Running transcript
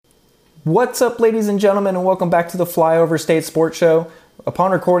What's up, ladies and gentlemen, and welcome back to the Flyover State Sports Show. Upon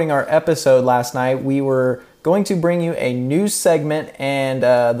recording our episode last night, we were going to bring you a news segment, and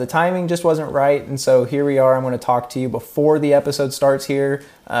the timing just wasn't right, and so here we are. I'm going to talk to you before the episode starts here.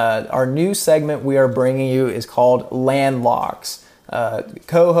 Our new segment we are bringing you is called Land Locks.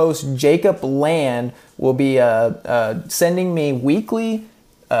 Co-host Jacob Land will be sending me weekly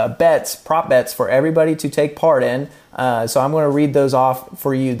prop bets for everybody to take part in. So I'm going to read those off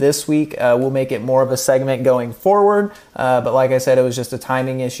for you this week. We'll make it more of a segment going forward. But like I said, it was just a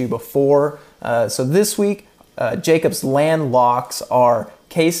timing issue before. So this week, Jacob's land locks are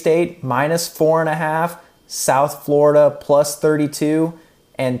K-State minus 4.5, South Florida plus 32,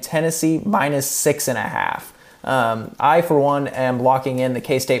 and Tennessee minus 6.5. I, for one, am locking in the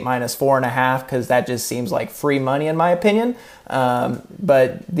K-State minus 4.5 because that just seems like free money in my opinion.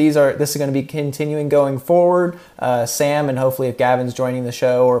 But this is going to be continuing going forward. Sam, and hopefully if Gavin's joining the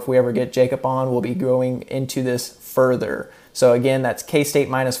show or if we ever get Jacob on, we'll be going into this further. So again, that's K-State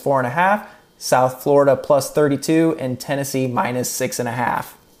minus 4.5, South Florida plus 32, and Tennessee minus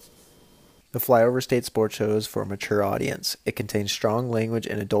 6.5. The Flyover State Sports Show is for a mature audience. It contains strong language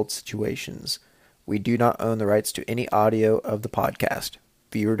and adult situations. We do not own the rights to any audio of the podcast.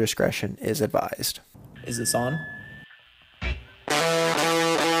 Viewer discretion is advised. Is this on?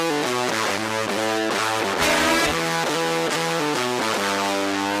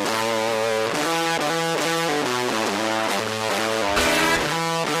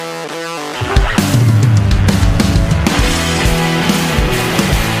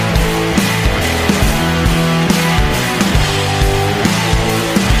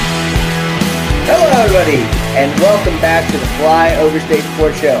 Everybody, and welcome back to the Flyover State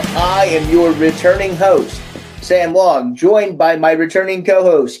Sports Show. I am your returning host, Sam Long, joined by my returning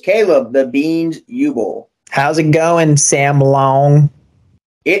co-host, Caleb the Beans Ubel. How's it going, Sam Long?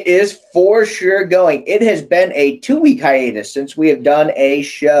 It is for sure going. It has been a 2-week hiatus since we have done a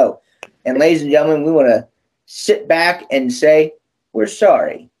show. And ladies and gentlemen, we want to sit back and say we're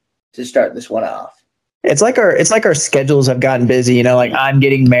sorry to start this one off. It's like our schedules have gotten busy, like I'm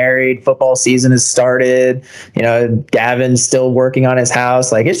getting married, football season has started, Gavin's still working on his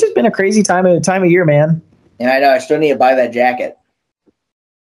house. Like it's just been a crazy time of year, man. And I know I still need to buy that jacket.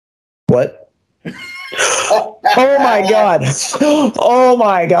 What? Oh my God. Oh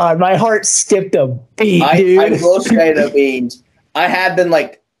my God. My heart skipped a beat, dude. I will say the Beans. I have been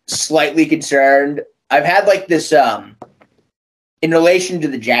slightly concerned. I've had this in relation to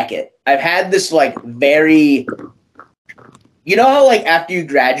the jacket. I've had this very, how after you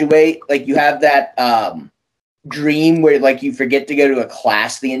graduate, you have that dream where you forget to go to a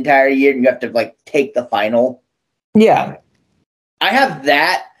class the entire year and you have to take the final. Yeah. I have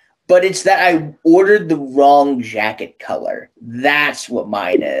that, but it's that I ordered the wrong jacket color. That's what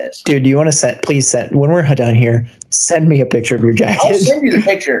mine is. Dude, do you want to please send, when we're done here, send me a picture of your jacket. I'll send you the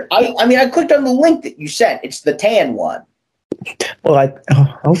picture. I clicked on the link that you sent. It's the tan one. Well,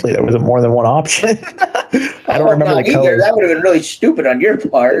 hopefully there wasn't more than one option. I don't remember the color. That would have been really stupid on your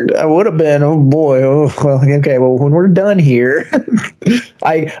part. That would have been. Oh boy. Oh well. Okay. Well, when we're done here,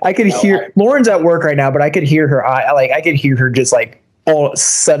 I could hear Lauren's at work right now, but I could hear her. I could hear her just all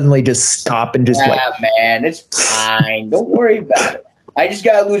suddenly just stop and just man, it's fine. Don't worry about it. I just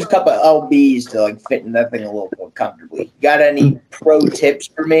gotta lose a couple of lbs to fit in that thing a little more comfortably. Got any pro tips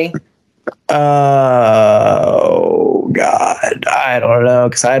for me? Oh God, I don't know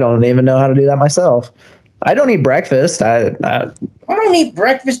because I don't even know how to do that myself. I don't eat breakfast. I don't eat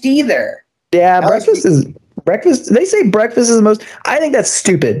breakfast either. Yeah, breakfast. They say breakfast is the most. I think that's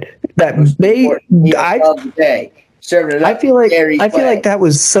stupid. I feel like that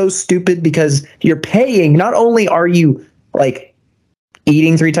was so stupid because you're paying. Not only are you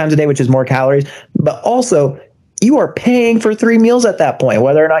eating 3 times a day, which is more calories, but also you are paying for 3 meals at that point,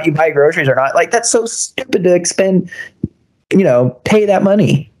 whether or not you buy groceries or not. That's so stupid to expend, pay that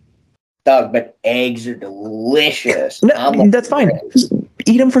money. Doug, but eggs are delicious. No, that's fine. Just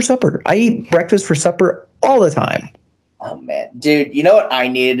eat them for supper. I eat breakfast for supper all the time. Oh, man. Dude, you know what I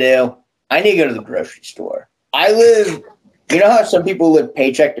need to do? I need to go to the grocery store. I live, how some people live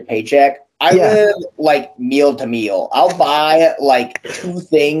paycheck to paycheck? I live meal to meal. I'll buy 2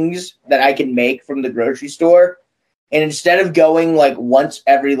 things that I can make from the grocery store. And instead of going once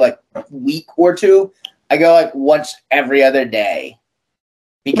every week or 2, I go once every other day.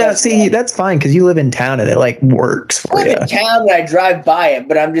 Because that's fine because you live in town and it works for you. I live in town and I drive by it,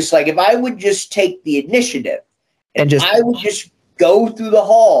 but I'm just if I would just take the initiative and I would just go through the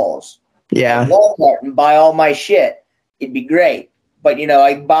halls, Walmart and buy all my shit, it'd be great. But,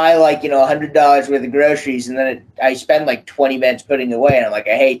 I buy $100 worth of groceries and then I spend 20 minutes putting it away and I'm I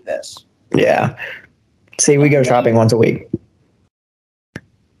hate this. Yeah. See, we go shopping once a week.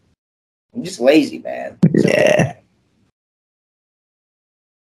 I'm just lazy, man. Yeah.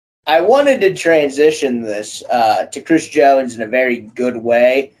 I wanted to transition this to Chris Jones in a very good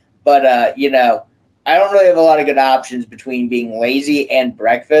way, but I don't really have a lot of good options between being lazy and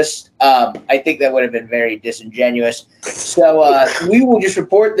breakfast. I think that would have been very disingenuous. So we will just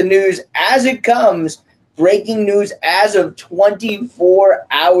report the news as it comes. Breaking news as of 24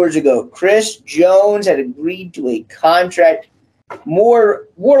 hours ago. Chris Jones had agreed to a contract, more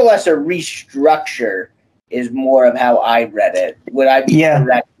or less a restructure is more of how I read it. Would I be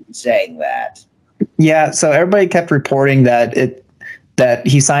correct in saying that? Yeah, so everybody kept reporting that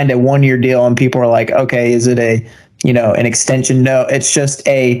he signed a 1-year deal, and people were like, okay, is it an extension? No, it's just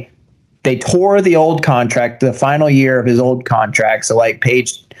they tore the old contract, the final year of his old contract. So like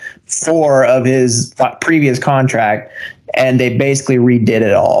page 4 of his previous contract, and they basically redid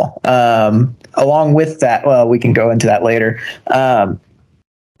it all. Along with that, well, we can go into that later. And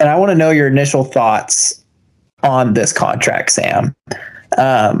I want to know your initial thoughts on this contract, Sam.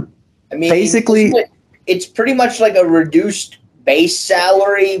 Basically, it's pretty much like a reduced base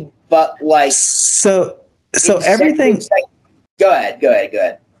salary, but like so everything. Go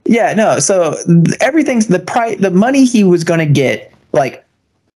ahead. Yeah, no. So everything's the money he was going to get, like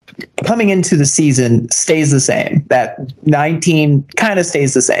coming into the season, stays the same. That 19 kind of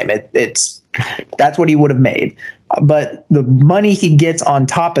stays the same. That's what he would have made. But the money he gets on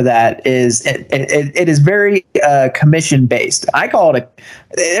top of that is it is very commission based. I call it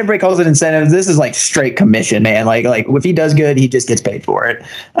everybody calls it incentive. This is like straight commission, man. Like if he does good, he just gets paid for it.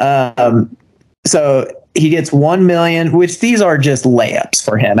 So he gets $1 million, which these are just layups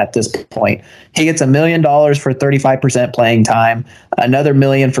for him at this point. He gets $1 million for 35% playing time, another $1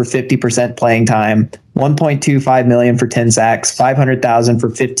 million for 50% playing time, $1.25 million for 10 sacks, $500,000 for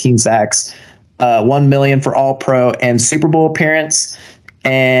 15 sacks, $1 million for All Pro and Super Bowl appearance,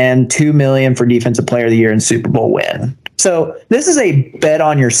 and $2 million for Defensive Player of the Year and Super Bowl win. So this is a bet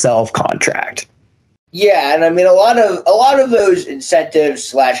on yourself contract. Yeah, and I mean a lot of those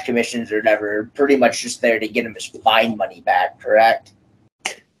incentives / commissions are never pretty much just there to get him his fine money back, correct?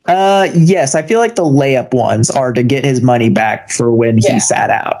 Yes, I feel like the layup ones are to get his money back for when he sat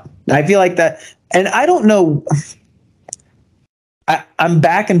out. I feel like that, and I don't know. I'm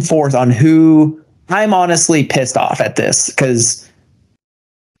back and forth on who. I'm honestly pissed off at this because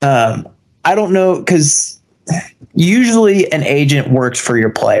I don't know, because usually an agent works for your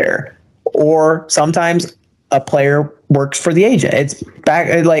player, or sometimes a player works for the agent. It's back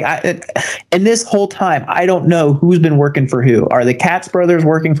and this whole time I don't know who's been working for who. Are the Katz brothers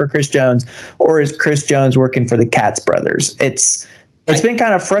working for Chris Jones, or is Chris Jones working for the Katz brothers? It's been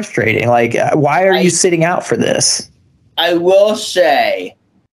kind of frustrating. Like, why are you sitting out for this? I will say,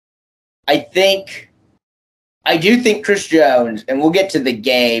 I do think Chris Jones, and we'll get to the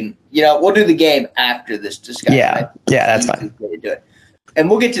game. We'll do the game after this discussion. Yeah, that's fine. Do it. And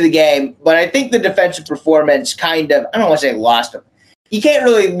we'll get to the game, but I think the defensive performance kind of, I don't want to say lost him. You can't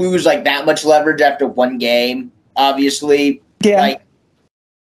really lose like that much leverage after one game, obviously. Yeah.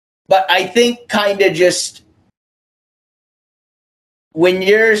 But I think kind of just when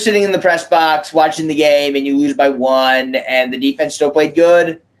you're sitting in the press box watching the game and you lose by 1 and the defense still played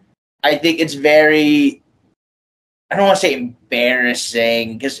good, I think it's very, I don't want to say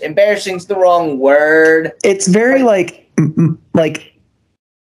embarrassing, because embarrassing is the wrong word. It's very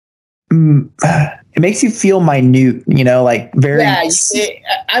it makes you feel minute, like very. Yeah,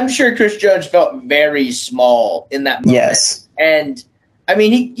 I'm sure Chris Jones felt very small in that moment. Yes. And I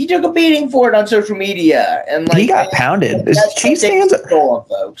mean, he took a beating for it on social media, and he got pounded. Chiefs fans,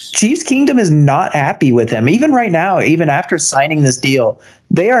 folks. Chiefs Kingdom is not happy with him. Even right now, even after signing this deal,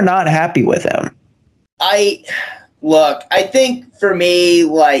 they are not happy with him. I think for me,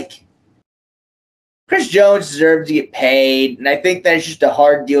 Chris Jones deserves to get paid, and I think that's just a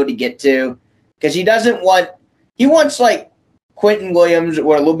hard deal to get to, because he wants Quentin Williams,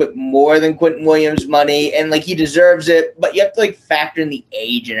 or a little bit more than Quentin Williams money, and he deserves it, but you have to factor in the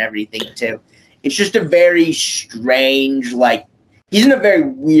age and everything too. It's just a very strange, he's in a very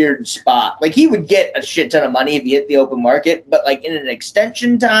weird spot. He would get a shit ton of money if he hit the open market, but in an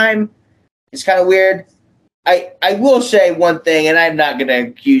extension time, it's kind of weird. I will say one thing, and I'm not going to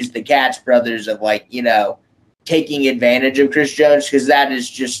accuse the Katz brothers of taking advantage of Chris Jones, because that is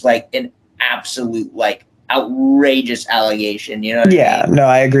just an absolute outrageous allegation. You know what I mean? No,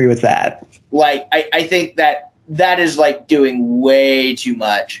 I agree with that. I think that is doing way too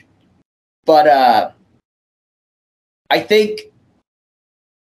much. But I think,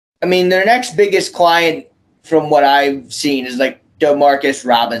 their next biggest client from what I've seen is DeMarcus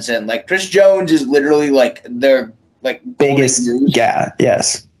Robinson. Like Chris Jones is literally like their like biggest. Yeah.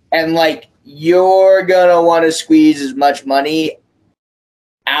 Yes. And like you're gonna want to squeeze as much money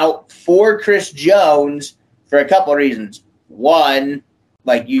out for Chris Jones for a couple of reasons. One,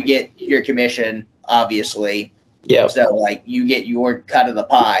 like you get your commission, obviously. Yeah. So like you get your cut of the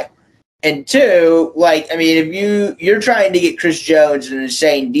pie. And two, like, I mean, if you're trying to get Chris Jones an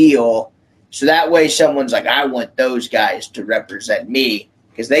insane deal, so that way someone's like, I want those guys to represent me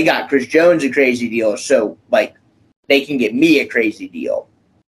because they got Chris Jones a crazy deal. So like they can get me a crazy deal.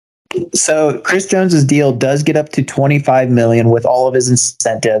 So Chris Jones's deal does get up to $25 million with all of his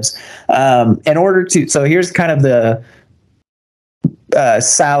incentives. In order to, so here's kind of the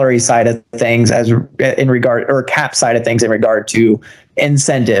salary side of things as in regard, or cap side of things in regard to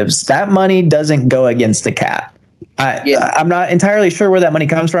incentives. That money doesn't go against the cap. I'm not entirely sure where that money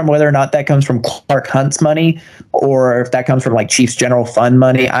comes from, whether or not that comes from Clark Hunt's money or if that comes from like Chiefs General Fund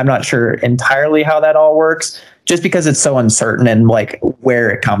money. I'm not sure entirely how that all works, just because it's so uncertain and like where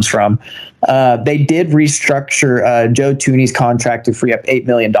it comes from. They did restructure Joe Thuney's contract to free up $8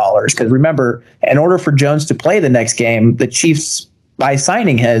 million. Because remember, in order for Jones to play the next game, the Chiefs, by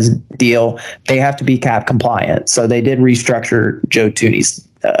signing his deal, they have to be cap compliant. So they did restructure Joe Thuney's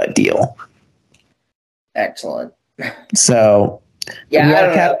deal. Excellent. So yeah, I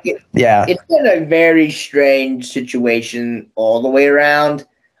don't know. It's been a very strange situation all the way around.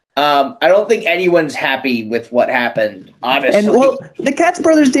 I don't think anyone's happy with what happened, honestly. And well, the Katz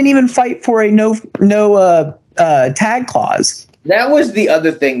brothers didn't even fight for a no tag clause. That was the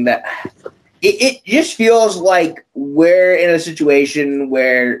other thing that it just feels like we're in a situation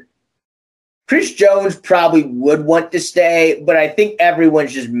where Chris Jones probably would want to stay, but I think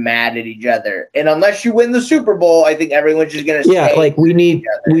everyone's just mad at each other. And unless you win the Super Bowl, I think everyone's just going to stay. Yeah, like we need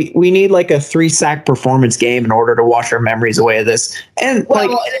like a 3-sack performance game in order to wash our memories away of this. And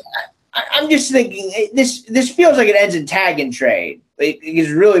I'm just thinking this feels like it ends in tag and trade. It is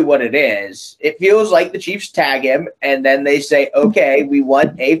really what it is. It feels like the Chiefs tag him, and then they say, okay, we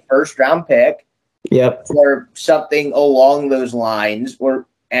want a first-round pick. Yep. Or something along those lines,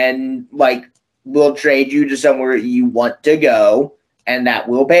 and we'll trade you to somewhere you want to go, and that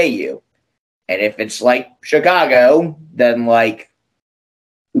will pay you. And if it's like Chicago, then like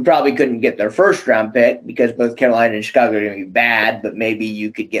we probably couldn't get their first round pick because both Carolina and Chicago are going to be bad, but maybe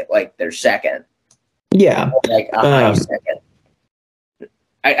you could get like their second. Yeah. Or like a high second.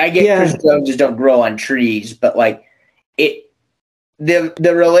 I get Chris Jones just don't grow on trees, but like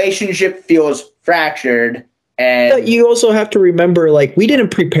the relationship feels fractured. But you also have to remember, like, we didn't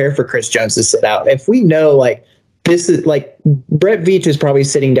prepare for Chris Jones to sit out. If we know, like, this is like Brett Veach is probably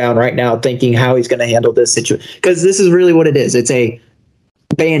sitting down right now thinking how he's going to handle this situation, because this is really what it is. It's a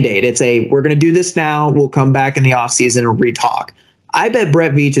Band-Aid. We're going to do this now. We'll come back in the offseason and re-talk. I bet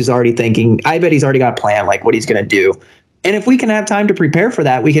Brett Veach is already thinking, I bet he's already got a plan, like what he's going to do. And if we can have time to prepare for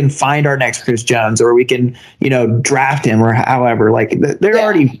that, we can find our next Chris Jones, or we can, draft him, or however. Like they're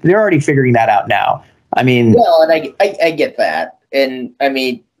already figuring that out now. I mean, well, and I get that. And I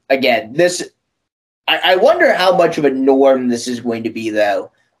mean, again, I wonder how much of a norm this is going to be,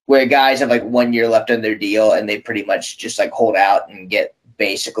 though, where guys have like 1 year left on their deal and they pretty much just like hold out and get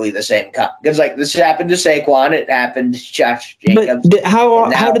basically the same because like this happened to Saquon, it happened to Josh Jacobs. But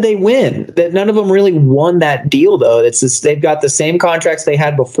how did they win? That none of them really won that deal, though. It's just, they've got the same contracts they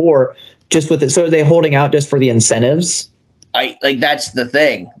had before, just with it. So are they holding out just for the incentives? That's the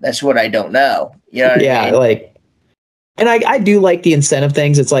thing. That's what I don't know. You know what I mean? And I do like the incentive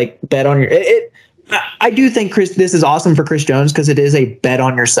things. It's like bet on your I do think this is awesome for Chris Jones because it is a bet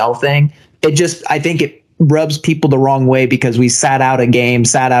on yourself thing. I think it rubs people the wrong way because we sat out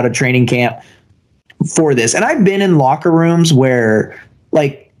a training camp for this. And I've been in locker rooms where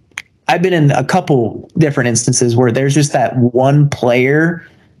I've been in a couple different instances where there's just that one player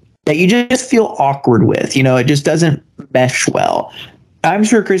that you just feel awkward with. It just doesn't mesh well. I'm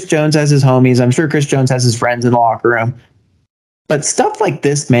sure Chris Jones has his homies. I'm sure Chris Jones has his friends in the locker room. But stuff like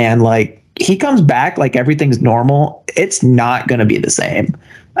this, man, like he comes back like everything's normal. It's not going to be the same.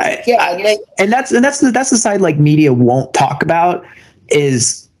 And that's the side like media won't talk about,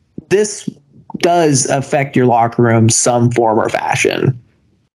 is this does affect your locker room some form or fashion.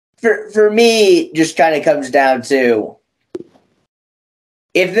 For me, just kind of comes down to,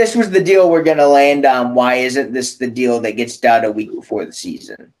 if this was the deal we're going to land on, why isn't this the deal that gets done a week before the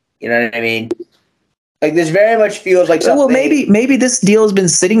season? You know what I mean? Like, this very much feels like something. Well, maybe this deal has been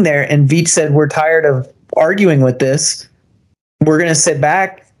sitting there and Veach said, we're tired of arguing with this. We're going to sit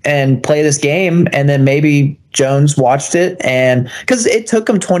back and play this game. And then maybe Jones watched it, and because it took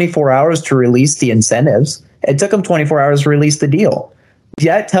him 24 hours to release the incentives. It took them 24 hours to release the deal.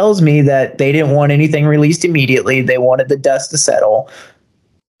 That tells me that they didn't want anything released immediately. They wanted the dust to settle.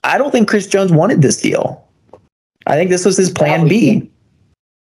 I don't think Chris Jones wanted this deal. I think this was his plan B.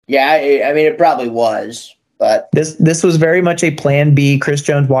 Yeah, I mean, it probably was, but this was very much a plan B. Chris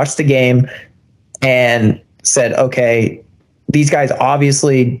Jones watched the game and said, okay, these guys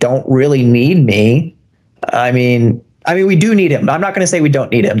obviously don't really need me. I mean, we do need him. I'm not going to say we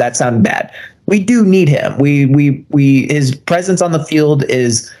don't need him. That sounded bad. We do need him. We his presence on the field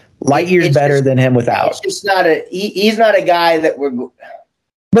is light years better than him without. It's just not he's not a guy that we're.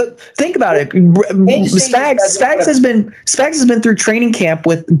 But think about it. Spags has been through training camp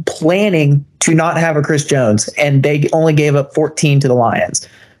with planning to not have a Chris Jones, and they only gave up 14 to the Lions.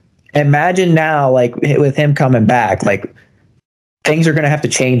 Imagine now, like with him coming back, like things are going to have to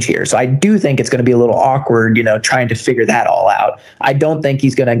change here. So I do think it's going to be a little awkward, trying to figure that all out. I don't think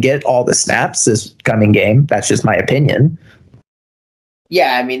he's going to get all the snaps this coming game. That's just my opinion.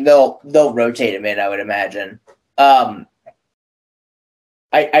 Yeah, I mean they'll rotate him in, I would imagine.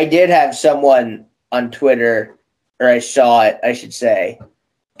 I did have someone on Twitter, or I saw it, I should say,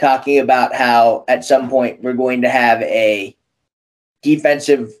 talking about how at some point we're going to have a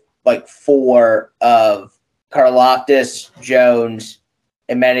defensive four of Karlaftis, Jones,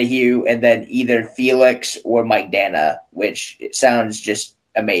 and Menahue, and then either Felix or Mike Dana, which it sounds just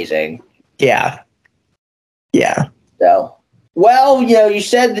amazing. Yeah. So, well, you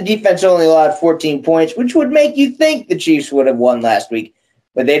said the defense only allowed 14 points, which would make you think the Chiefs would have won last week.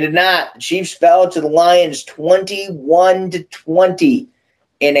 But they did not. The Chiefs fell to the Lions 21-20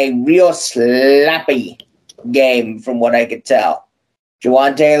 in a real slappy game, from what I could tell.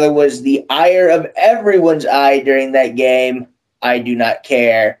 Jawan Taylor was the ire of everyone's eye during that game. I do not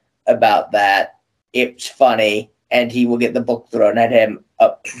care about that. It's funny, and he will get the book thrown at him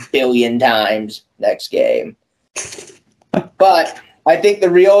a billion times next game. But I think the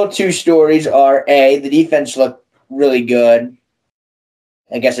real two stories are, A, the defense looked really good.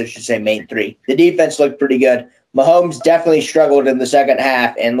 I guess I should say main three. The defense looked pretty good. Mahomes definitely struggled in the second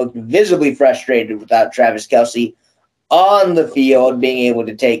half and looked visibly frustrated without Travis Kelce on the field, being able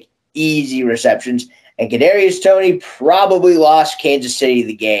to take easy receptions. And Kadarius Toney probably lost Kansas City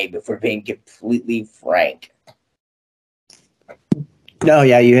the game, if we're being completely frank. No,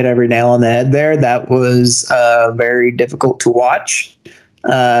 yeah, you hit every nail on the head there. That was very difficult to watch.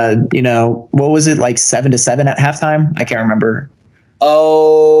 What was it, 7-7 at halftime? I can't remember.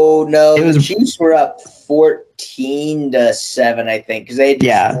 Oh, no. The Chiefs were up 14-7, I think, because they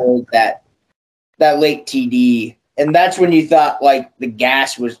had scored that late TD. And that's when you thought, the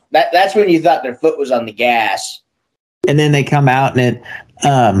gas was – that's when you thought their foot was on the gas. And then they come out and it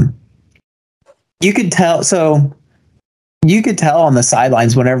you could tell – so you could tell on the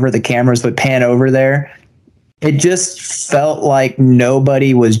sidelines whenever the cameras would pan over there, it just felt like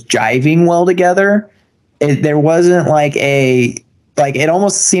nobody was jiving well together. There wasn't it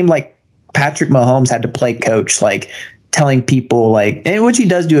almost seemed like Patrick Mahomes had to play coach, telling people which he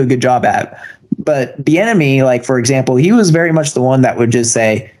does do a good job at. But the enemy, for example, he was very much the one that would just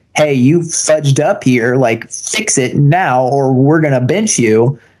say, hey, you fudged up here, fix it now or we're going to bench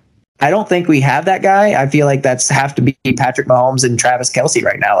you. I don't think we have that guy. I feel like that's have to be Patrick Mahomes and Travis Kelce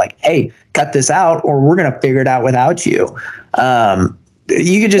right now. Hey, cut this out or we're going to figure it out without you.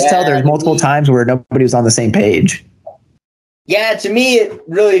 You could just tell there's multiple times where nobody was on the same page. Yeah, to me, it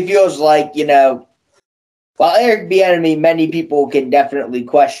really feels like, while Eric Bieniemy, many people can definitely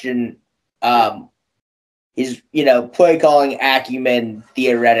question his, play calling acumen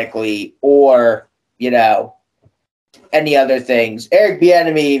theoretically, or, any other things. Eric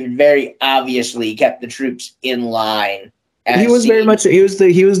Bieniemy very obviously kept the troops in line. He was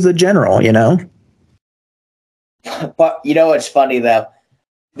the general, But what's funny though?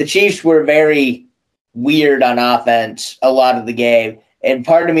 The Chiefs were very weird on offense a lot of the game, and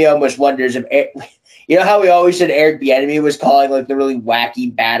part of me almost wonders if how we always said Eric Bieniemy was calling the really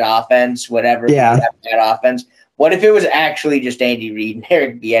wacky bad offense, whatever. Yeah, bad offense. What if it was actually just Andy Reid and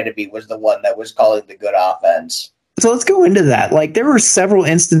Eric Bieniemy was the one that was calling the good offense? So let's go into that. There were several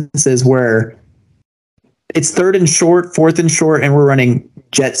instances where it's 3rd and short, 4th and short, and we're running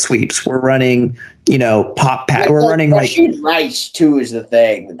jet sweeps. We're running, pop pass. We're running Rashid Rice too is the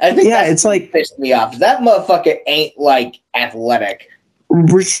thing. I think it's pissed me off. That motherfucker ain't athletic.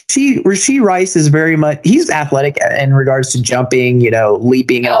 Rashid Rice is very much, he's athletic in regards to jumping,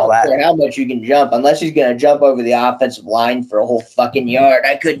 leaping and all that. I don't care how much you can jump, unless he's going to jump over the offensive line for a whole fucking yard.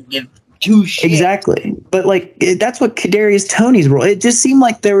 I couldn't give do shit. Exactly. But like that's what Kadarius Toney's role. It just seemed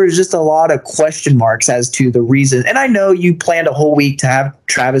like there was just a lot of question marks as to the reason. And I know you planned a whole week to have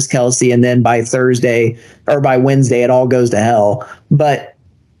Travis Kelce, and then by Thursday or by Wednesday it all goes to hell. But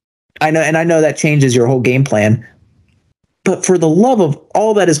I know that changes your whole game plan. But for the love of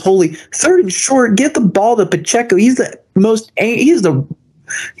all that is holy, 3rd and short, get the ball to Pacheco. He is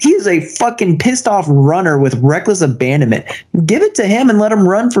a fucking pissed off runner with reckless abandonment. Give it to him and let him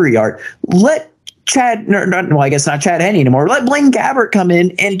run for a yard. Let I guess not Chad Henne anymore. Let Blaine Gabbert come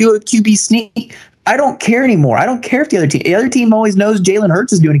in and do a QB sneak. I don't care anymore. I don't care if the other team always knows Jalen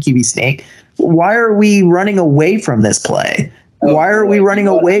Hurts is doing a QB sneak. Why are we running away from this play? Why are we running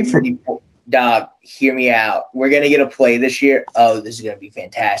away from? Dog, hear me out. We're going to get a play this year. Oh, this is going to be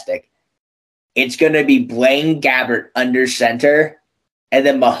fantastic. It's going to be Blaine Gabbert under center, and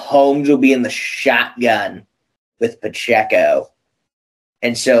then Mahomes will be in the shotgun with Pacheco.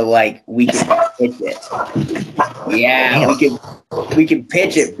 And so, like, we can pitch it. Yeah, we can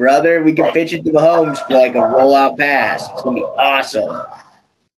pitch it, brother. We can pitch it to Mahomes for, like, a rollout pass. It's going to be awesome.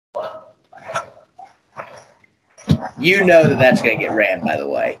 You know that's going to get ran, by the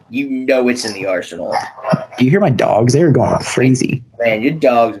way. You know it's in the arsenal. Do you hear my dogs? They're going crazy. Man, your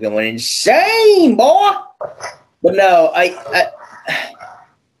dog's going insane, boy. But no,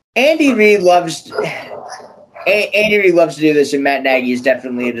 Andy Reid loves to do this, and Matt Nagy is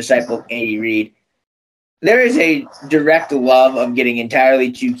definitely a disciple of Andy Reid. There is a direct love of getting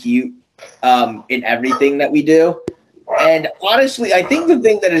entirely too cute in everything that we do. And honestly, I think the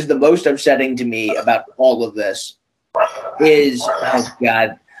thing that is the most upsetting to me about all of this is, oh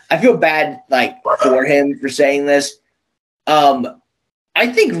God, I feel bad for him for saying this.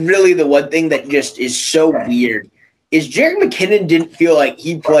 I think really the one thing that just is so weird is Jerick McKinnon didn't feel like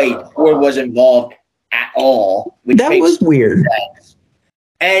he played or was involved at all. That was weird. Sense.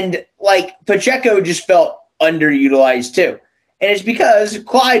 And Pacheco just felt underutilized too. And it's because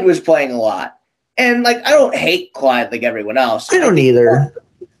Clyde was playing a lot. And I don't hate Clyde like everyone else. I don't either.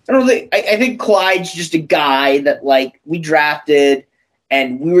 I think Clyde's just a guy that we drafted,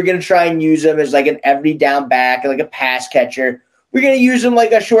 and we were gonna try and use him as an every down back, like a pass catcher. We're gonna use him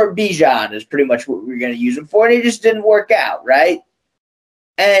like a short Bijan is pretty much what we were gonna use him for, and it just didn't work out, right?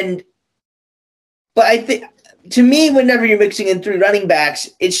 But I think to me, whenever you're mixing in 3 running backs,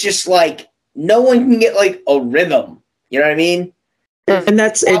 it's just no one can get a rhythm. You know what I mean? And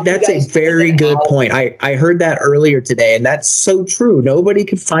that's a very good point. I heard that earlier today, and that's so true. Nobody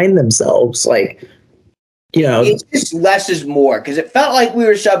could find themselves. It's just less is more, because it felt like we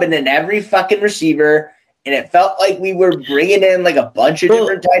were subbing in every fucking receiver, and it felt like we were bringing in a bunch of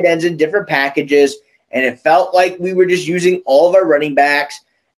different tight ends in different packages, and it felt like we were just using all of our running backs,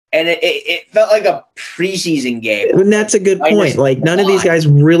 and it felt like a preseason game. And that's a good point. None of these guys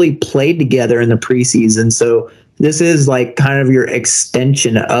really played together in the preseason, so this is kind of your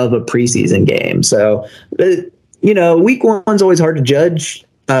extension of a preseason game. So, week 1's always hard to judge.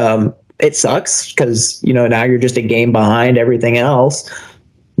 It sucks because, now you're just a game behind everything else.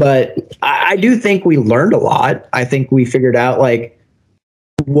 But I do think we learned a lot. I think we figured out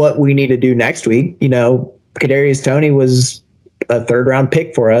what we need to do next week. Kadarius Toney was a 3rd round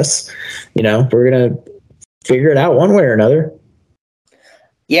pick for us. We're going to figure it out one way or another.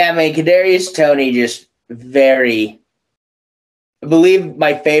 Yeah, Kadarius Toney just I believe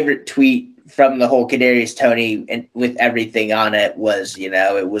my favorite tweet from the whole Kadarius Toney and with everything on it was, it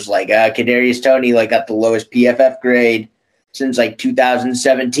was Kadarius Toney got the lowest PFF grade since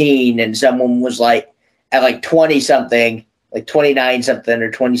 2017, and someone was at 20 something, 29 something or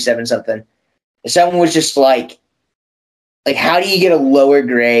 27 something. And someone was just how do you get a lower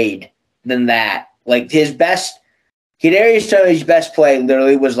grade than that? Kadarius Toney's best play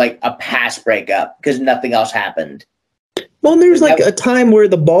literally was a pass breakup because nothing else happened. Well, there's a time where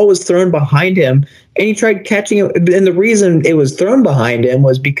the ball was thrown behind him and he tried catching it. And the reason it was thrown behind him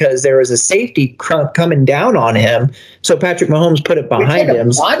was because there was a safety coming down on him. So Patrick Mahomes put it behind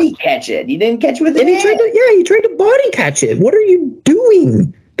him. Body catch it. He didn't catch it with his hand. He tried to body catch it. What are you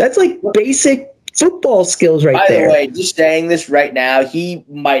doing? That's basic football skills there. By the way, just saying this right now, he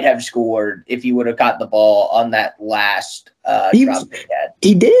might have scored if he would have caught the ball on that last drop he had.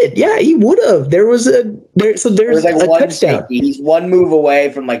 He did. Yeah, he would have. There's a one touchdown. Safety. He's one move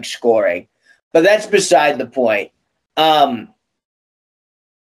away from scoring. But that's beside the point.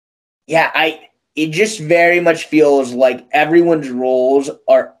 It just very much feels like everyone's roles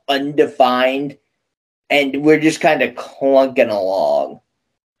are undefined and we're just kind of clunking along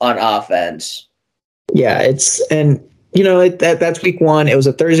on offense. Yeah, that's week one. It was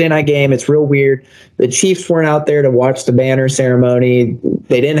a Thursday night game. It's real weird. The Chiefs weren't out there to watch the banner ceremony.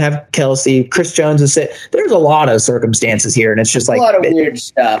 They didn't have Kelsey. Chris Jones is sit. There's a lot of circumstances here, and it's just like a lot of weird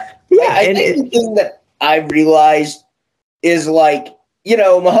stuff. Yeah, I think the thing that I realized is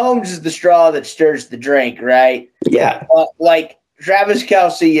Mahomes is the straw that stirs the drink, right? Yeah. Travis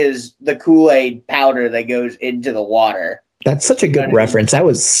Kelsey is the Kool-Aid powder that goes into the water. That's such a good reference.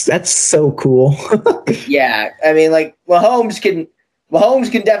 That's so cool. Yeah, I mean, Mahomes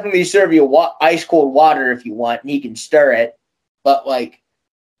can definitely serve you ice cold water if you want, and he can stir it. But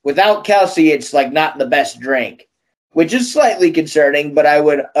without Kelsey, it's not the best drink, which is slightly concerning. But I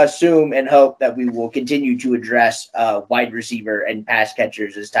would assume and hope that we will continue to address wide receiver and pass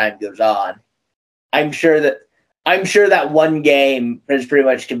catchers as time goes on. I'm sure that one game has pretty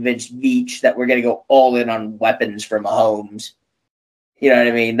much convinced Veach that we're going to go all in on weapons for Mahomes. You know what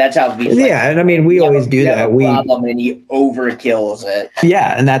I mean? That's how Veach. Yeah, and I mean we always do that. Problem and he overkills it.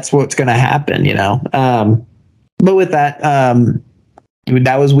 Yeah, and that's what's going to happen. But with that,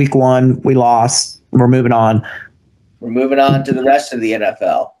 that was week one. We lost. We're moving on. We're moving on to the rest of the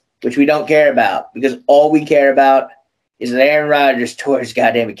NFL, which we don't care about because all we care about is that Aaron Rodgers tore his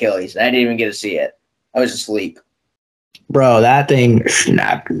goddamn Achilles. And I didn't even get to see it. I was asleep. Bro, that thing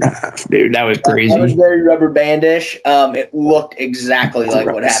snapped, dude. That was crazy. That was very rubber bandish. It looked exactly like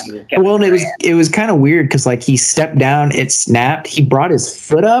what happened. Well, and it was kind of weird because he stepped down, it snapped. He brought his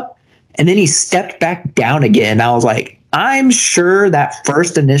foot up, and then he stepped back down again. I was like, I'm sure that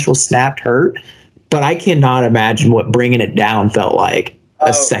first initial snap hurt, but I cannot imagine what bringing it down felt like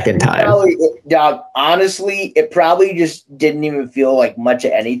a second time. Dog, honestly, it probably just didn't even feel like much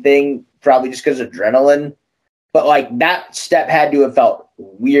of anything. Probably just because of adrenaline. But that step had to have felt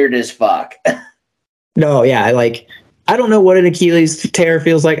weird as fuck. No, yeah, I don't know what an Achilles tear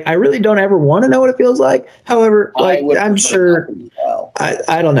feels like. I really don't ever want to know what it feels like. However, I'm sure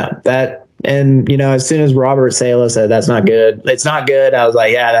I don't know that. And as soon as Robert Saleh said that's not good, it's not good. I was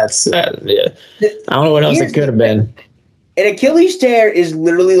like, yeah, that's yeah. I don't know what else it could have been. An Achilles tear is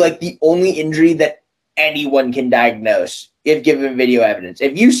literally the only injury that anyone can diagnose if given video evidence.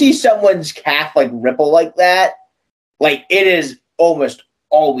 If you see someone's calf ripple like that, it is almost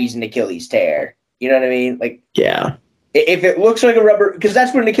always an Achilles tear. You know what I mean? Yeah. If it looks like a rubber, because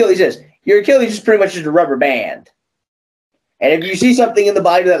that's what an Achilles is. Your Achilles is pretty much just a rubber band. And if you see something in the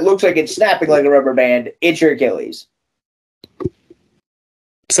body that looks like it's snapping like a rubber band, it's your Achilles.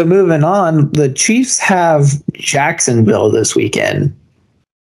 So moving on, the Chiefs have Jacksonville this weekend.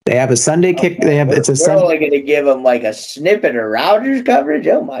 They have a Sunday kick. We're only going to give them a snippet of Rodgers coverage.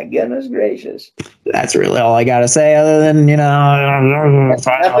 Oh my goodness gracious! That's really all I got to say. Other than nothing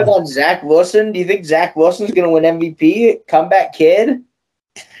on Zach Wilson. Do you think Zach Wilson's going to win MVP? Comeback kid?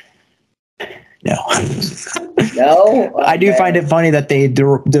 No. No. Okay. I do find it funny that they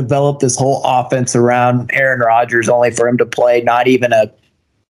developed this whole offense around Aaron Rodgers, only for him to play not even a.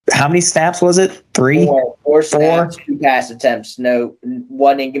 How many snaps was it? Three? Four snaps, 2 pass attempts, no,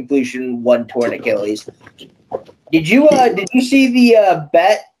 1 incompletion, 1 torn Achilles. Did you see the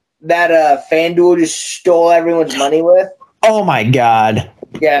bet that FanDuel just stole everyone's money with? Oh my God.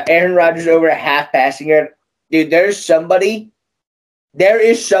 Yeah, Aaron Rodgers over a half passing yard. Dude, there is somebody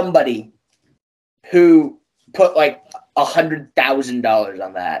who put $100,000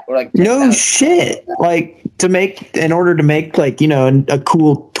 on that, or no shit. In order to make a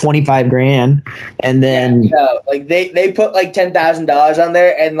cool 25 grand, and then they put $10,000 on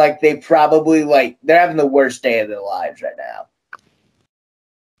there, and they probably they're having the worst day of their lives right now.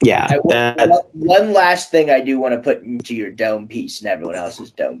 Yeah. One last thing I do want to put into your dome piece and everyone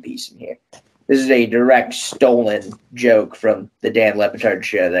else's dome piece in here. This is a direct stolen joke from the Dan Lepetard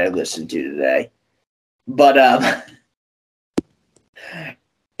show that I listened to today. But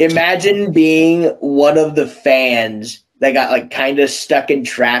imagine being one of the fans that got kind of stuck in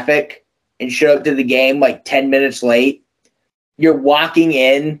traffic and showed up to the game 10 minutes late. You're walking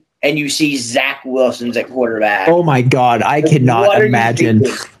in and you see Zach Wilson's at quarterback. Oh my God, I cannot imagine.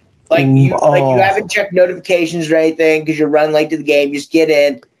 You haven't checked notifications or anything because you're running late to the game. You just get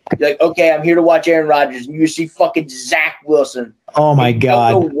in. You're like, okay, I'm here to watch Aaron Rodgers, and you see fucking Zach Wilson. Oh my God!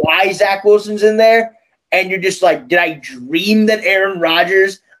 You don't know why Zach Wilson's in there, and you're just like, did I dream that Aaron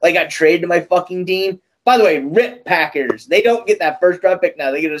Rodgers got traded to my fucking team? By the way, rip Packers. They don't get that first round pick now.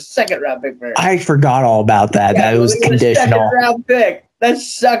 They get a second round pick first. I forgot all about that. Yeah, that was conditional. Second round pick. That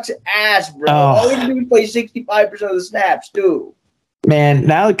sucks ass, bro. All we do is play 65% of the snaps, too. Man,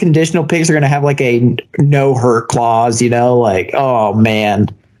 now the conditional picks are going to have a no hurt clause, oh man.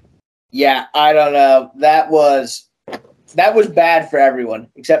 Yeah, I don't know. That was bad for everyone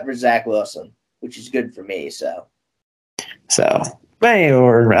except for Zach Wilson, which is good for me. So So,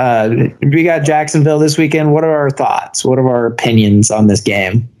 we got Jacksonville this weekend. What are our thoughts? What are our opinions on this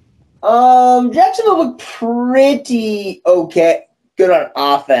game? Jacksonville looked pretty okay, good on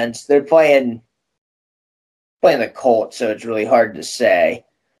offense. They're playing the Colts, so it's really hard to say.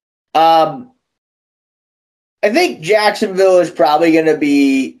 I think Jacksonville is probably going to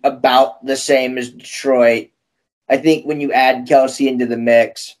be about the same as Detroit. I think when you add Kelsey into the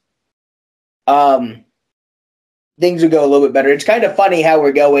mix, things will go a little bit better. It's kind of funny how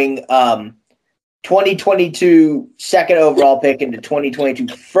we're going 2022 second overall pick into 2022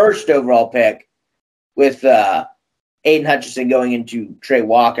 first overall pick with Aiden Hutchinson going into Trey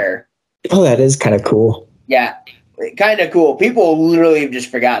Walker. Oh, that is kind of cool. Yeah, kind of cool. People literally have just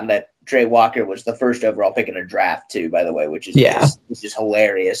forgotten that Trey Walker was the first overall pick in a draft too, by the way, which is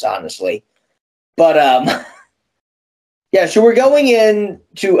hilarious, honestly. But yeah, so we're going in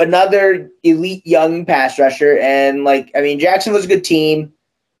to another elite young pass rusher, and Jacksonville's a good team.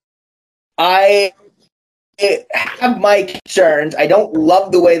 I have my concerns. I don't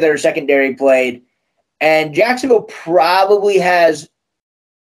love the way their secondary played, and Jacksonville probably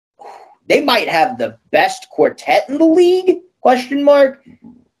they might have the best quartet in the league, ?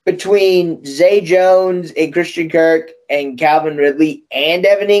 Between Zay Jones and Christian Kirk and Calvin Ridley and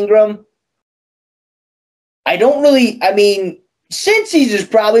Evan Ingram. Cincy's is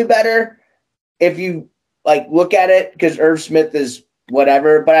probably better if you look at it because Irv Smith is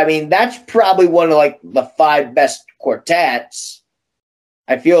whatever. But that's probably one of the 5 best quartets.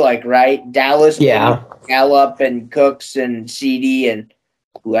 I feel like, right? Dallas, yeah, Gallup and Cooks and CD and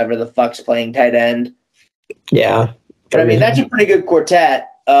whoever the fuck's playing tight end. Yeah, but that's a pretty good quartet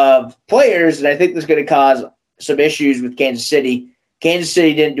of players, and I think that's going to cause some issues with Kansas City. Kansas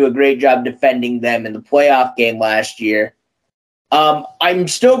City didn't do a great job defending them in the playoff game last year. I'm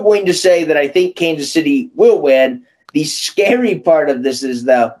still going to say that I think Kansas City will win. The scary part of this is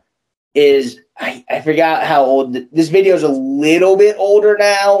I forgot how old this video is. A little bit older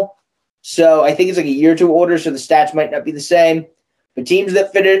now, so I think it's a year or two older, so the stats might not be the same. But teams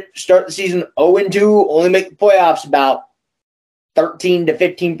that start the season 0-2 only make the playoffs about 13 to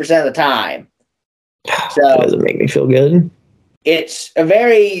 15% of the time. So that doesn't make me feel good. It's a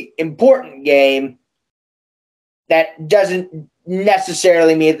very important game that doesn't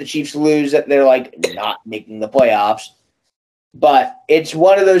necessarily mean that the Chiefs lose, that they're not making the playoffs. But it's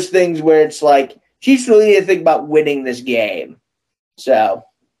one of those things where it's Chiefs really need to think about winning this game. So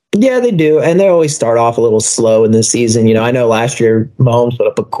yeah, they do. And they always start off a little slow in this season. I know last year Mahomes put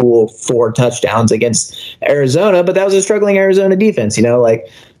up a cool 4 touchdowns against Arizona, but that was a struggling Arizona defense, and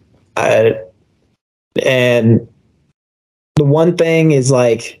the one thing is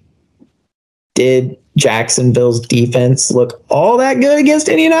did Jacksonville's defense look all that good against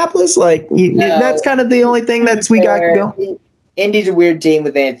Indianapolis? That's kind of the only thing that we got going. Indy's a weird team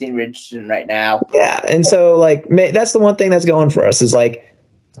with Anthony Richardson right now. Yeah, and so that's the one thing that's going for us is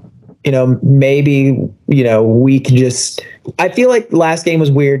maybe we can just. I feel like last game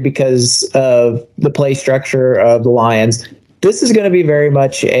was weird because of the play structure of the Lions. This is going to be very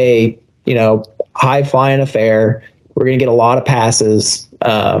much a high flying affair. We're going to get a lot of passes.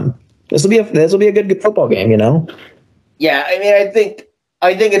 This will be a good football game, Yeah, I think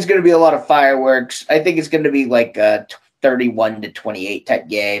it's going to be a lot of fireworks. I think it's going to be a 31-28 type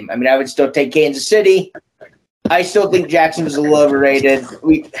game. I would still take Kansas City. I still think Jacksonville's a little overrated.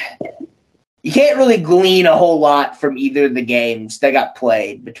 You can't really glean a whole lot from either of the games that got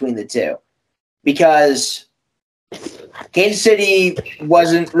played between the two because Kansas City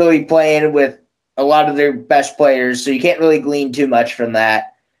wasn't really playing with a lot of their best players, so you can't really glean too much from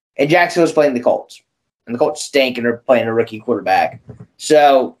that. And Jacksonville's playing the Colts, and the Colts stink and are playing a rookie quarterback.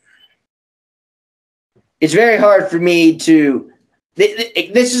 So it's very hard for me to –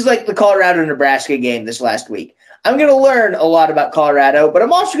 this is like the Colorado-Nebraska game this last week. I'm going to learn a lot about Colorado, but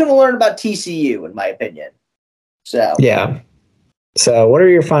I'm also going to learn about TCU, in my opinion. So yeah. So what are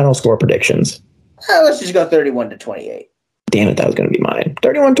your final score predictions? Let's just go 31-28. Damn it, that was going to be mine.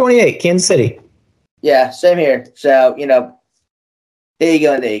 31-28, Kansas City. Yeah, same here. So, there you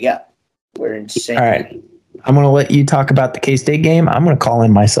go and there you go. We're insane. All right. I'm going to let you talk about the K-State game. I'm going to call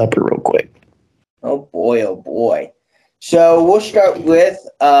in my supper real quick. Oh, boy, oh, boy. So we'll start with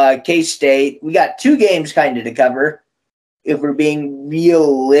K-State. We got 2 games kind of to cover if we're being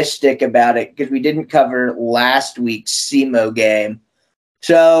realistic about it because we didn't cover last week's SEMO game.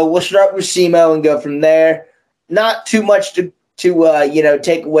 So we'll start with SEMO and go from there. Not too much to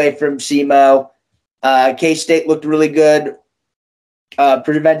take away from SEMO. K-State looked really good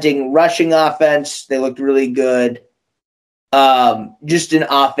preventing rushing offense. They looked really good. Just an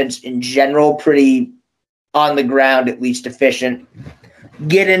offense in general, pretty on the ground, at least efficient.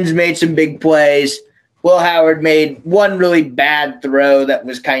 Giddens made some big plays. Will Howard made one really bad throw that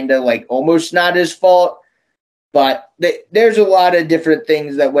was kind of like almost not his fault. But there's a lot of different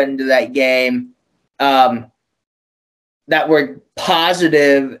things that went into that game that were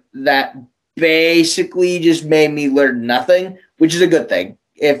positive that basically just made me learn nothing, which is a good thing.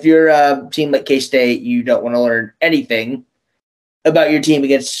 If you're a team like K-State, you don't want to learn anything about your team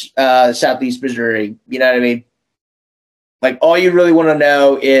against Southeast Missouri. You know what I mean? Like, all you really want to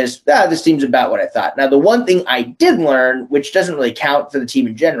know is, this team's about what I thought. Now, the one thing I did learn, which doesn't really count for the team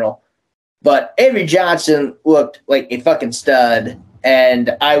in general, but Avery Johnson looked like a fucking stud,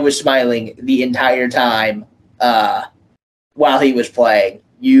 and I was smiling the entire time while he was playing.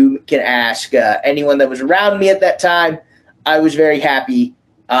 You can ask anyone that was around me at that time. I was very happy.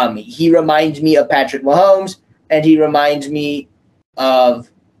 He reminds me of Patrick Mahomes, and he reminds me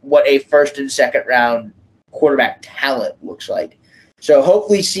of what a first and second round quarterback talent looks like. So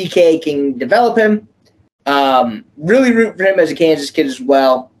hopefully CK can develop him. Really root for him as a Kansas kid as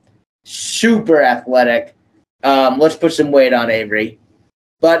well. Super athletic. Let's put some weight on Avery.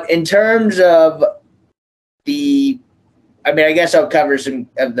 But in terms of I guess I'll cover some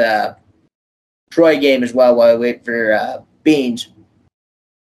of the Troy game as well while I wait for Beans.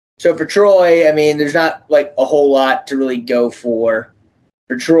 So for Troy, I mean, there's not like a whole lot to really go for.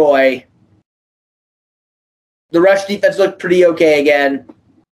 For Troy, the rush defense looked pretty okay again.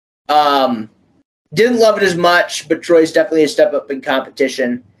 Didn't love it as much, but Troy's definitely a step up in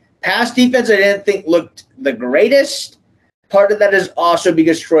competition. Pass defense, I didn't think looked the greatest. Part of that is also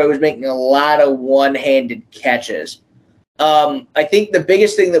because Troy was making a lot of one-handed catches. I think the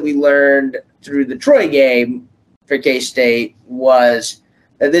biggest thing that we learned through the Troy game for K-State was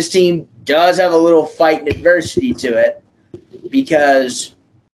that this team does have a little fight and adversity to it because,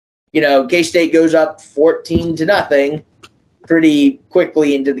 K-State goes up 14-0 pretty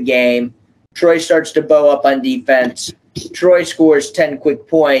quickly into the game. Troy starts to bow up on defense. Troy scores 10 quick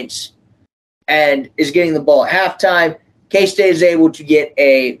points and is getting the ball at halftime. K-State is able to get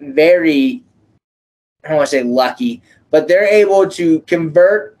a very, I don't want to say lucky, but they're able to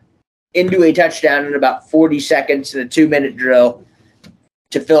convert into a touchdown in about 40 seconds in a 2-minute drill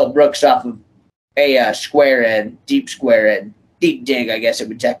to Phillip Brooks off of a deep dig, I guess it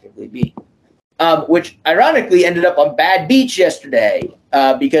would technically be, which ironically ended up on Bad Beach yesterday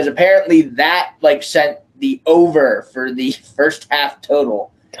because apparently that sent the over for the first half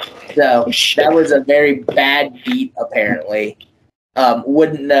total. So that was a very bad beat apparently.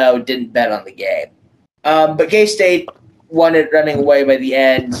 Wouldn't know, didn't bet on the game. But K-State won it running away by the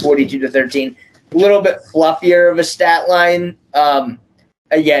end, 42-13. A little bit fluffier of a stat line.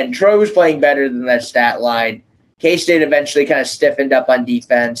 Again, Troy was playing better than that stat line. K-State eventually kind of stiffened up on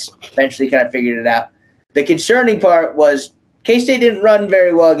defense, eventually kind of figured it out. The concerning part was K-State didn't run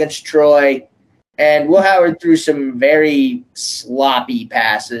very well against Troy, and Will Howard threw some very sloppy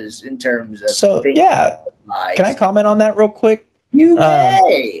passes in terms of... So, yeah. Can I comment on that real quick? You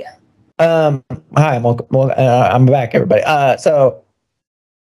may. Hi, I'm back, everybody. So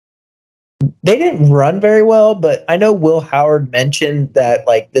they didn't run very well, but I know Will Howard mentioned that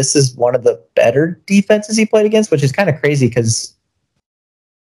this is one of the better defenses he played against, which is kind of crazy because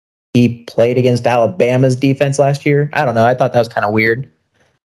he played against Alabama's defense last year. I don't know. I thought that was kind of weird.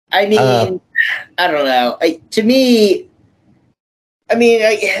 I mean, I don't know.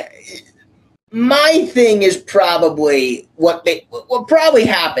 My thing is probably what probably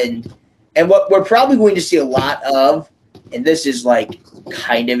happened. And what we're probably going to see a lot of, and this is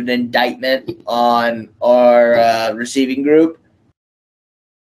kind of an indictment on our receiving group,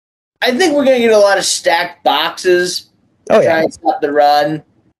 I think we're going to get a lot of stacked boxes to try and stop the run.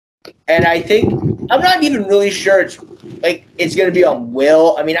 And I think, I'm not even really sure it's going to be on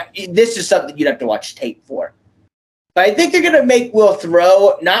Will. I mean, this is something you'd have to watch tape for. But I think they're going to make Will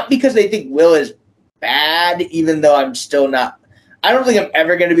throw, not because they think Will is bad, even though I'm still not. I don't think I'm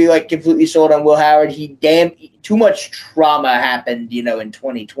ever going to be completely sold on Will Howard. Too much trauma happened, in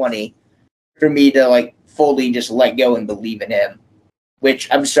 2020 for me to fully just let go and believe in him. Which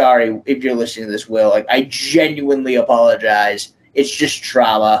I'm sorry if you're listening to this, Will. I genuinely apologize. It's just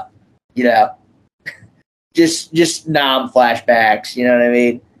trauma, just nom flashbacks. You know what I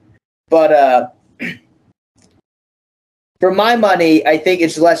mean? But for my money, I think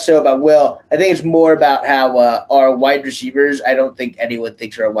it's less so about Will. I think it's more about how our wide receivers. I don't think anyone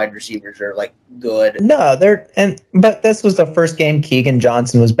thinks our wide receivers are good. No, but this was the first game Keegan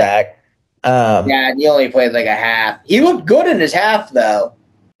Johnson was back. Yeah, and he only played a half. He looked good in his half, though.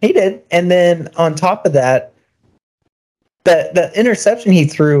 He did, and then on top of that, the interception he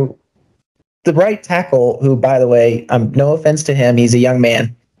threw the right tackle, who, by the way, no offense to him, he's a young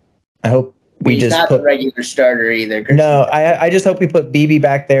man. I hope he's not the regular starter either. No, I just hope we put BB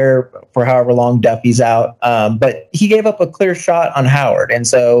back there for however long Duffy's out. But he gave up a clear shot on Howard, and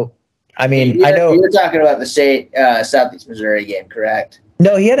so I mean, I know you were talking about the Southeast Missouri game, correct?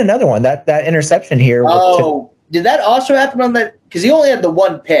 No, he had another one. That interception here. Oh, did that also happen on that? Because he only had the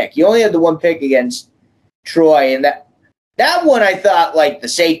one pick. He only had the one pick against Troy, and that one I thought like the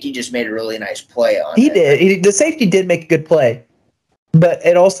safety just made a really nice play on. He did. The safety did make a good play, but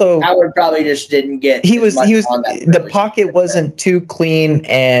it also Howard probably just didn't get. He was the pocket wasn't too clean,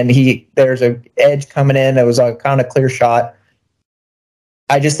 and there's an edge coming in. It was a kind of clear shot.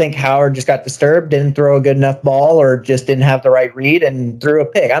 I just think Howard just got disturbed, didn't throw a good enough ball, or just didn't have the right read and threw a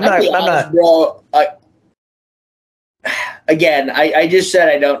pick. I'm not. Bro, again, I just said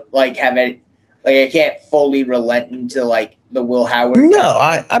I don't like have any. Like I can't fully relent into like the Will Howard. No,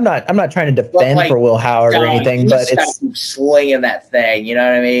 I'm not trying to defend for Will Howard or anything, but it's slinging that thing. You know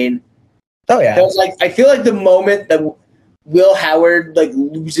what I mean? Oh yeah. I feel like the moment that Will Howard like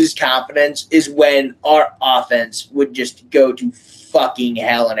loses confidence is when our offense would just go to fucking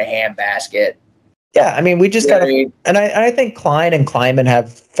hell in a handbasket. Yeah, I mean, we just gotta, and I think Klein and Kleiman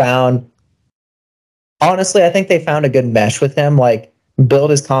have found. Honestly, I think they found a good mesh with him. Like,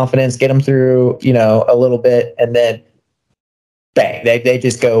 build his confidence, get him through, a little bit, and then bang, they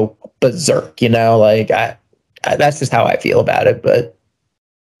just go berserk. Like I that's just how I feel about it. But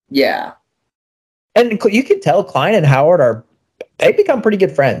yeah, and you can tell Klein and Howard they become pretty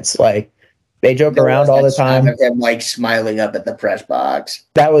good friends. Like they joke around all the time. Of him like smiling up at the press box.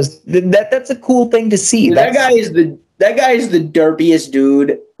 That's a cool thing to see. Dude, that guy is the derpiest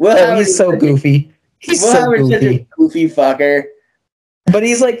dude. He's so goofy. He's so goofy. Such a goofy fucker. But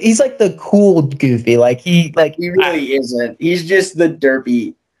he's like the cool goofy. He really isn't. He's just the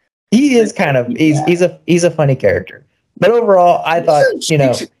derpy. He is kind of he's a funny character. But overall, I thought,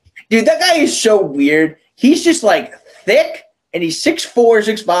 dude, that guy is so weird. He's just like thick, and he's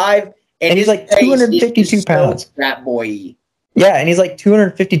 6'4", 6'5", and he's like 252 pounds. Fat boy. Yeah, and he's like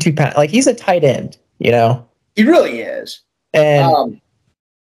 252 pounds. Like he's a tight end, He really is. And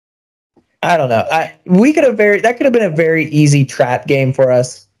I don't know. That could have been a very easy trap game for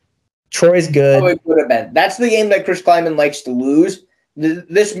us. Troy's good. Oh, it would have been. That's the game that Chris Kleiman likes to lose.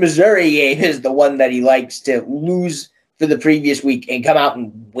 This Missouri game is the one that he likes to lose for the previous week and come out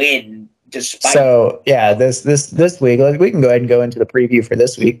and win. So yeah, this week, we can go ahead and go into the preview for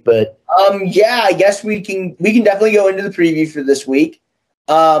this week. But yeah, I guess we can definitely go into the preview for this week.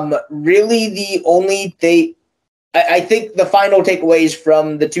 Really, the only thing. I think the final takeaways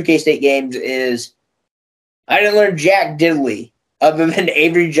from the 2K State games is I didn't learn jack diddly other than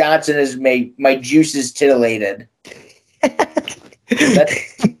Avery Johnson is my juices titillated.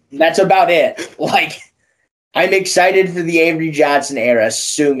 That's about it. Like, I'm excited for the Avery Johnson era.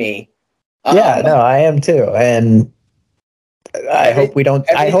 Sue me. Yeah, no, I am too, and I hope we don't.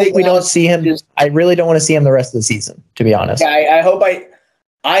 I hope we don't see him. I really don't want to see him the rest of the season. To be honest, I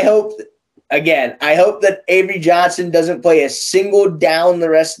hope. Again, I hope that Avery Johnson doesn't play a single down the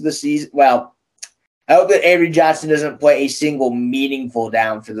rest of the season. Well, I hope that Avery Johnson doesn't play a single meaningful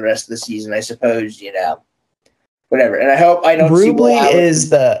down for the rest of the season. I suppose, whatever. And I hope I don't see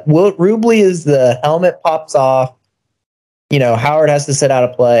Rubley is the helmet pops off. Howard has to sit out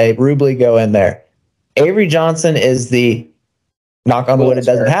of play. Rubley go in there. Avery Johnson is the knock on wood. It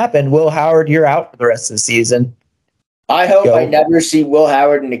doesn't happen. Will Howard, you're out for the rest of the season. I hope I never see Will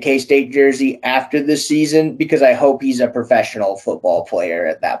Howard in a K-State jersey after this season because I hope he's a professional football player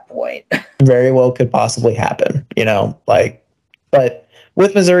at that point. Very well could possibly happen, but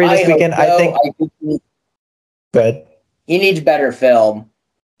with Missouri this weekend, I think good. He needs better film.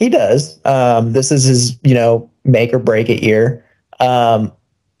 He does. This is his, make or break it year.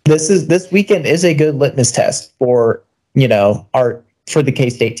 This weekend is a good litmus test for, for the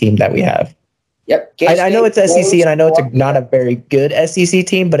K-State team that we have. Yep. I know it's SEC, and I know it's not a very good SEC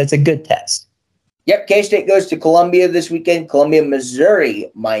team, but it's a good test. Yep. K-State goes to Columbia this weekend. Columbia,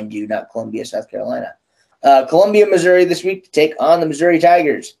 Missouri, mind you, not Columbia, South Carolina. Columbia, Missouri this week to take on the Missouri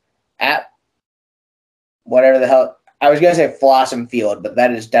Tigers at whatever the hell. I was going to say Flossom Field, but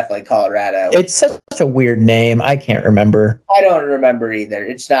that is definitely Colorado. It's such a weird name. I can't remember. I don't remember either.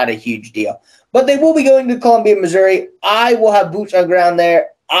 It's not a huge deal. But they will be going to Columbia, Missouri. I will have boots on ground there.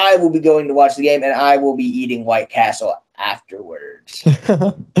 I will be going to watch the game, and I will be eating White Castle afterwards.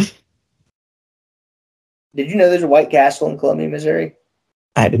 Did you know there's a White Castle in Columbia, Missouri?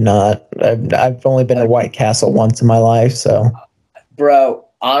 I did not. I've only been to White Castle once in my life, so. Bro,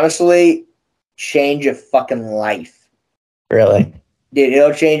 honestly, change of fucking life. Really? Dude,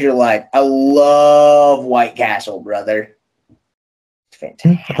 it'll change your life. I love White Castle, brother. It's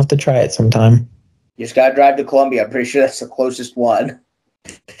fantastic. I'll have to try it sometime. You just gotta drive to Columbia. I'm pretty sure that's the closest one.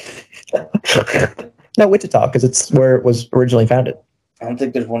 No, Wichita, because it's where it was originally founded. I don't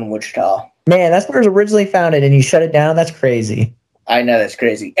think there's one in Wichita. Man, that's where it was originally founded, and you shut it down? That's crazy. I know, that's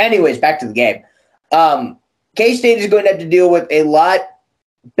crazy. Anyways, back to the game. K-State is going to have to deal with a lot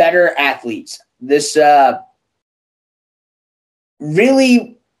better athletes. This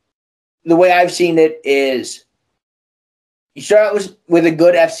really, the way I've seen it is you start out with a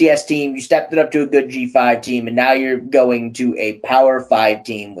good FCS team, you stepped it up to a good G5 team, and now you're going to a Power 5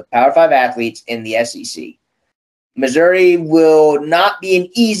 team with Power 5 athletes in the SEC. Missouri will not be an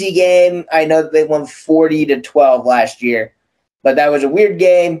easy game. I know that they won 40-12 last year, but that was a weird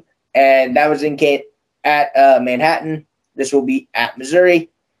game, and that was at Manhattan. This will be at Missouri.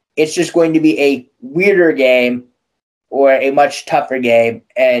 It's just going to be a weirder game or a much tougher game,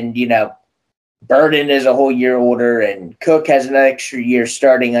 and, Burden is a whole year older, and Cook has an extra year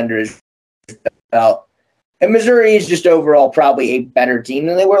starting under his belt. And Missouri is just overall probably a better team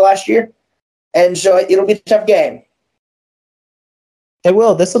than they were last year. And so it'll be a tough game. It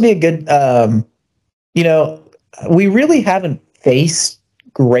will. This will be a good, we really haven't faced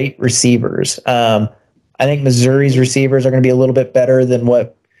great receivers. I think Missouri's receivers are going to be a little bit better than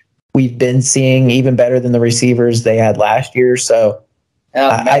what we've been seeing, even better than the receivers they had last year. So,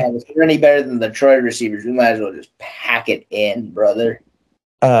 if they're any better than the Troy receivers, we might as well just pack it in, brother.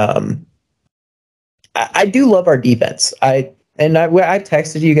 I do love our defense. I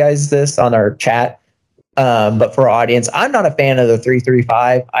texted you guys this on our chat, but for our audience, I'm not a fan of the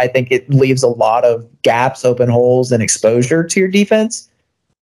 3-3-5. I think it leaves a lot of gaps, open holes, and exposure to your defense.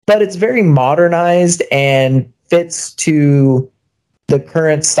 But it's very modernized and fits to the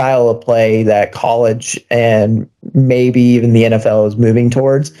current style of play that college and maybe even the NFL is moving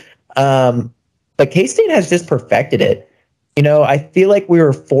towards. But K-State has just perfected it. I feel like we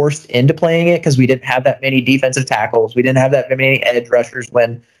were forced into playing it because we didn't have that many defensive tackles. We didn't have that many edge rushers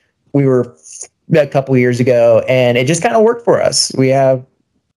when we were a couple of years ago, and it just kind of worked for us. We have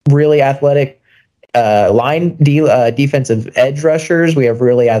really athletic defensive edge rushers. We have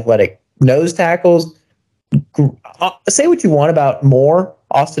really athletic nose tackles. Say what you want about Moore,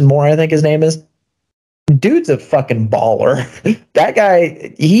 Austin Moore, I think his name is. Dude's a fucking baller. That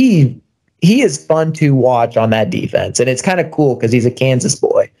guy, he is fun to watch on that defense, and it's kind of cool because he's a Kansas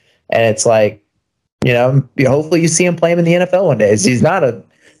boy, and it's like, hopefully you see him play him in the NFL one day. He's not a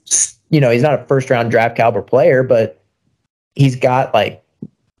first round draft caliber player, but he's got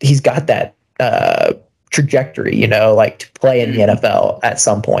that trajectory, to play in the NFL at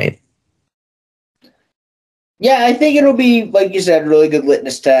some point. Yeah, I think it'll be, like you said, a really good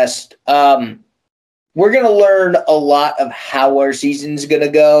litmus test. We're going to learn a lot of how our season's going to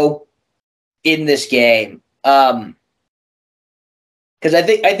go in this game. Because I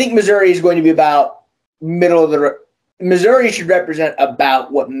think Missouri is going to be about middle of the road. Missouri should represent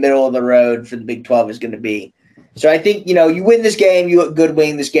about what middle of the road for the Big 12 is going to be. So I think, you win this game, you look good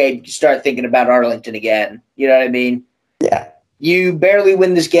winning this game, you start thinking about Arlington again. You know what I mean? Yeah. You barely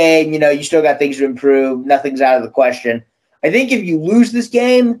win this game, you still got things to improve. Nothing's out of the question. I think if you lose this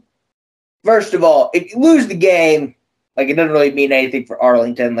game, first of all, if you lose the game, it doesn't really mean anything for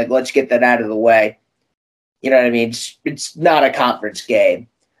Arlington. Let's get that out of the way. You know what I mean? It's not a conference game.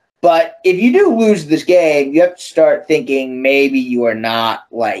 But if you do lose this game, you have to start thinking maybe you are not,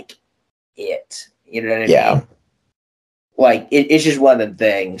 it. You know what I mean? It's just one of the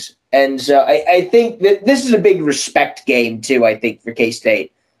things. And so I think that this is a big respect game, too, I think, for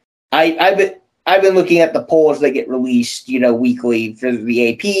K-State. I've been looking at the polls that get released, weekly for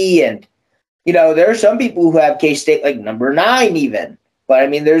the AP. And, there are some people who have K-State, number 9 even.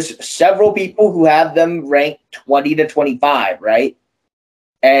 But, there's several people who have them ranked 20 to 25, right?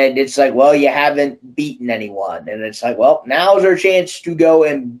 And it's well, you haven't beaten anyone. And it's well, now's our chance to go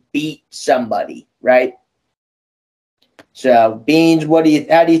and beat somebody, right? So, Beans, how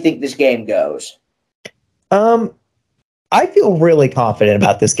do you think this game goes? I feel really confident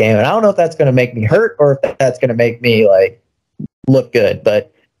about this game, and I don't know if that's going to make me hurt or if that's going to make me look good.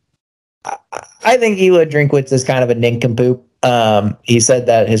 But I think Ela Drinkwitz is kind of a nincompoop. He said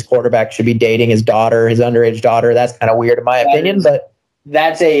that his quarterback should be dating his daughter, his underage daughter. That's kind of weird in my opinion, but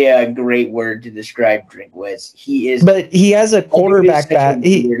that's a great word to describe Drinkwitz. He is, but he has a quarterback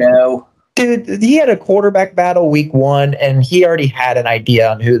battle. Dude, he had a quarterback battle week 1, and he already had an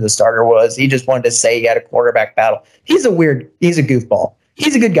idea on who the starter was. He just wanted to say he had a quarterback battle. He's a goofball.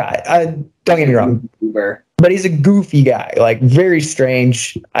 He's a good guy. Don't get me wrong. but he's a goofy guy, like very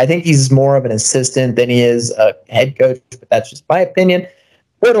strange. I think he's more of an assistant than he is a head coach, but that's just my opinion.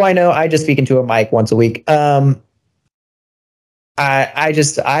 What do I know? I just speak into a mic once a week. I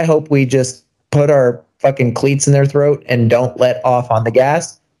hope we just put our fucking cleats in their throat and don't let off on the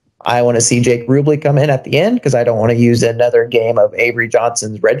gas. I want to see Jake Rubley come in at the end because I don't want to use another game of Avery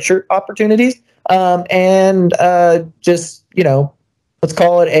Johnson's red shirt opportunities. Just, let's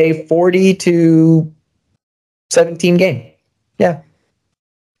call it a 40-17 game. Yeah.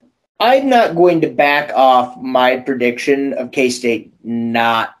 I'm not going to back off my prediction of K-State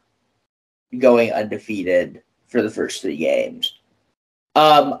not going undefeated for the first 3 games.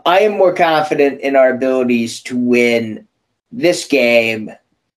 I am more confident in our abilities to win this game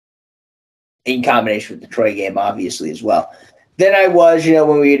in combination with the Troy game, obviously, as well, than I was,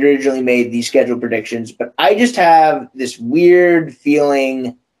 when we had originally made these schedule predictions. But I just have this weird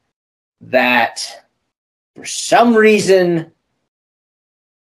feeling that for some reason,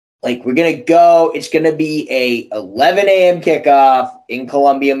 like, we're going to go, it's going to be a 11 a.m. kickoff in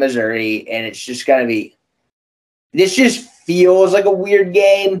Columbia, Missouri, and it's just going to be, this just feels like a weird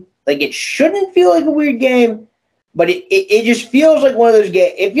game. Like, it shouldn't feel like a weird game, but it just feels like one of those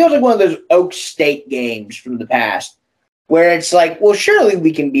games. It feels like one of those Oak State games from the past where it's like, well, surely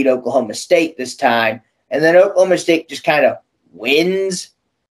we can beat Oklahoma State this time. And then Oklahoma State just kind of wins.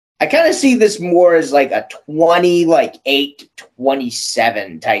 I kind of see this more as like a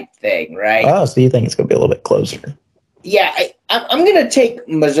 8-27 type thing, right? Oh, so you think it's going to be a little bit closer? Yeah, I'm going to take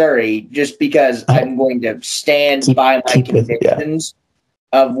Missouri just because I'm going to stand by my convictions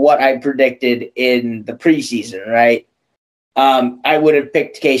of what I predicted in the preseason, right? I would have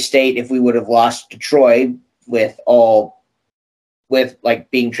picked K-State if we would have lost to Troy with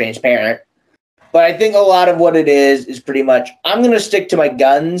being transparent. But I think a lot of what it is pretty much I'm going to stick to my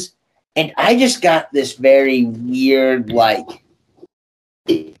guns, and I just got this very weird, I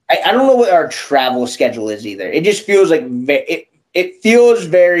don't know what our travel schedule is either. It just feels like it feels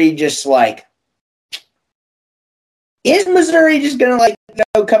very just like, is Missouri just gonna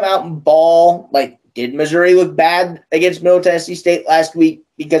come out and ball? Like, did Missouri look bad against Middle Tennessee State last week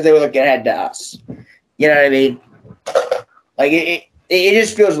because they were looking ahead to us? You know what I mean? Like, it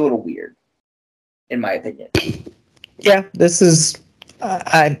just feels a little weird, in my opinion. Yeah, this is.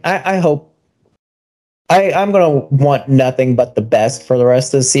 I hope. I'm going to want nothing but the best for the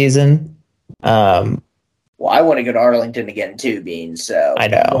rest of the season. Well, I want to go to Arlington again too, Bean. So I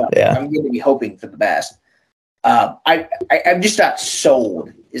know. Yeah, I'm going to be hoping for the best. I'm just not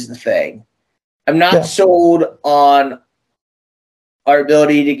sold. Is the thing. I'm not sold on our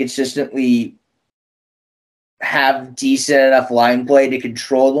ability to consistently have decent enough line play to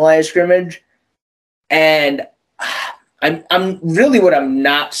control the line of scrimmage, and I'm really what I'm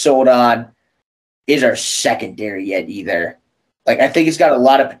not sold on is our secondary yet either. Like, I think it's got a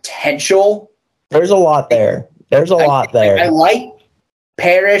lot of potential. There's a lot there. I like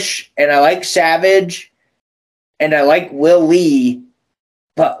Parrish and I like Savage and I like Will Lee,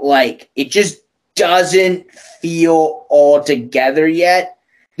 but it just doesn't feel all together yet.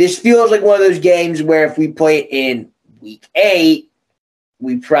 This feels like one of those games where if we play it in week 8,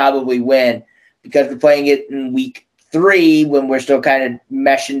 we probably win because we're playing it in week 3 when we're still kind of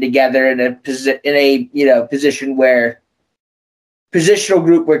meshing together in a position where positional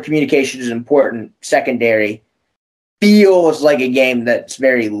group where communication is important. Secondary feels like a game that's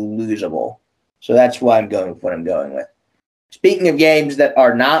very losable. So that's why I'm going with what I'm going with. Speaking of games that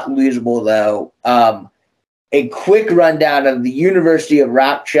are not losable, though, a quick rundown of the University of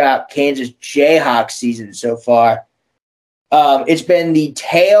Rock Chalk Kansas Jayhawks season so far. It's been the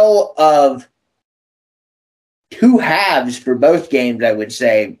tale of 2 halves for both games, I would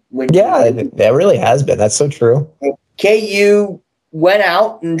say. That really has been. That's so true. KU went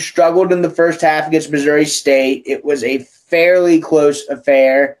out and struggled in the first half against Missouri State. It was a fairly close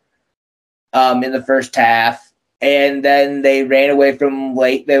affair in the first half. And then they ran away from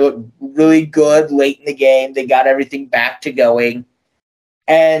late. They looked really good late in the game. They got everything back to going.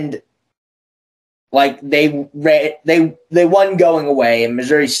 And they won going away, and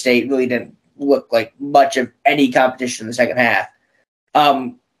Missouri State really didn't look like much of any competition in the second half.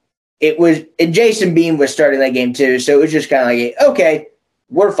 It was, and Jason Beam was starting that game too, so it was just kind of like, okay,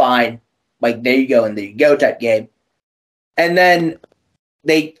 we're fine. There you go, and there you go type game. And then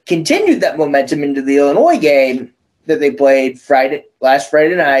they continued that momentum into the Illinois game that they played last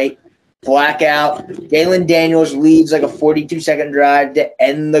Friday night. Blackout. Jalen Daniels leads a 42-second drive to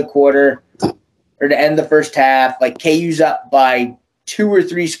end the quarter or to end the first half. KU's up by 2 or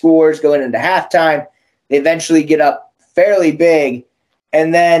 3 scores going into halftime. They eventually get up fairly big.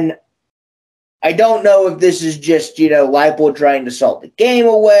 And then I don't know if this is just, Leipold trying to salt the game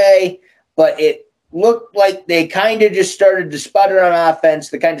away, but it looked like they kind of just started to sputter on offense.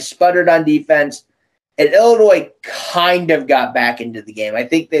 They kind of sputtered on defense. And Illinois kind of got back into the game. I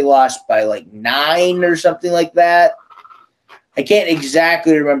think they lost by like 9 or something like that. I can't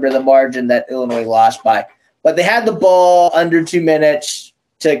exactly remember the margin that Illinois lost by. But they had the ball under 2 minutes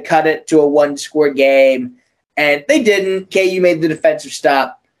to cut it to a 1-score game. And they didn't. KU made the defensive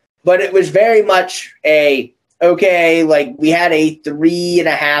stop. But it was very much we had a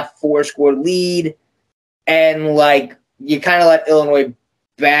 3.5, 4-score lead. And, you kind of let Illinois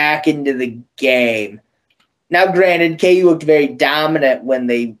back into the game. Now, granted, KU looked very dominant when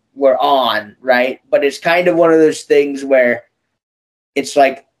they were on, right? But it's kind of one of those things where it's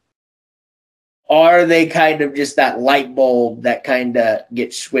like, are they kind of just that light bulb that kind of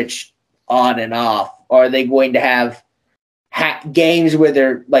gets switched on and off? Are they going to have games where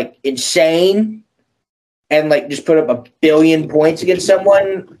they're, insane and, just put up 1 billion points against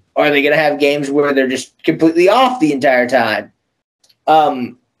someone? Or are they going to have games where they're just completely off the entire time?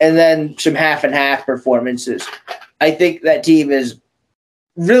 And then some half-and-half performances. I think that team is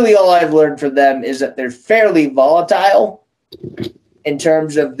really all I've learned from them is that they're fairly volatile in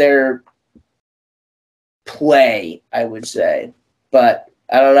terms of their play, I would say. But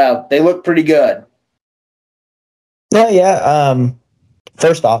I don't know. They look pretty good. Yeah.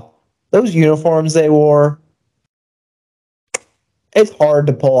 First off, those uniforms they wore, it's hard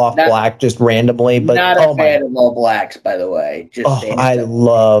to pull off black just randomly. But not a fan of all blacks, by the way. I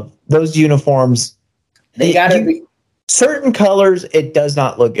love those uniforms. They got to be certain colors. It does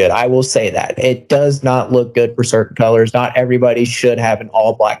not look good. I will say that it does not look good for certain colors. Not everybody should have an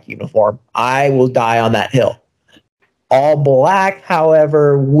all black uniform. I will die on that hill. All black,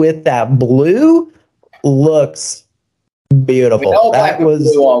 however, with that blue looks beautiful. All black and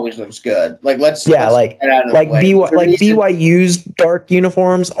blue always looks good. BYU's dark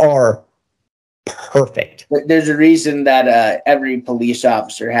uniforms are perfect. There's a reason that every police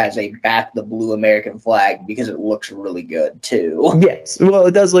officer has a back the blue American flag because it looks really good too. Yes, well,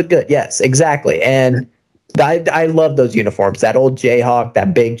 it does look good. Yes, exactly. And I love those uniforms. That old Jayhawk,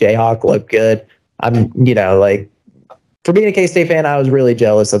 that big Jayhawk looked good. For being a K-State fan, I was really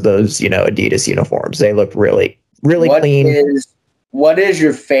jealous of those, Adidas uniforms. They looked really clean. What is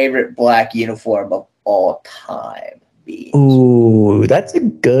your favorite black uniform of all time? Ooh, that's a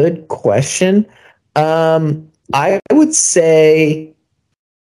good question. I would say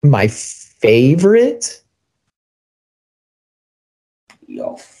my favorite.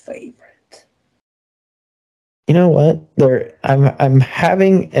 Your favorite. You know what? I'm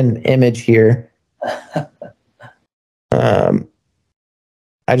having an image here.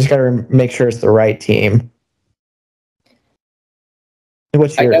 I just got to make sure it's the right team.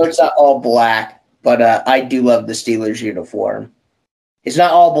 What's yours? I know it's not all black, but I do love the Steelers uniform. It's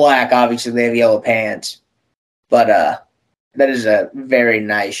not all black. Obviously, they have yellow pants, but that is a very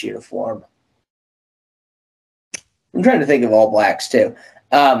nice uniform. I'm trying to think of all blacks too.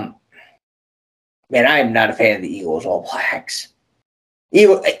 Man, I am not a fan of the Eagles all blacks.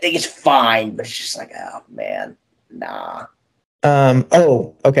 I think it's fine, but it's just like, oh man, nah.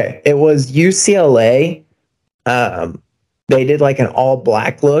 Okay. It was UCLA. They did an all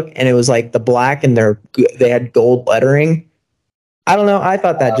black look, and it was the black and they had gold lettering. I don't know. I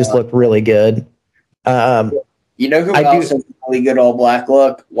thought that just looked really good. You know who else has a really good all black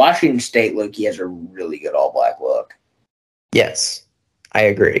look? Washington State He has a really good all black look. Yes, I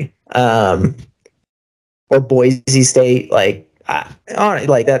agree. Or Boise State,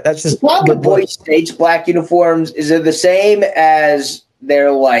 that's just the problem with Boise State's black uniforms is they're the same as their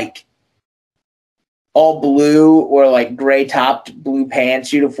all blue or gray topped blue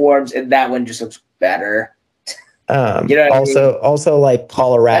pants uniforms, and that one just looks better. Also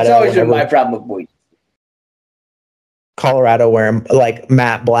Colorado. That's always been my problem with Boise. Colorado wearing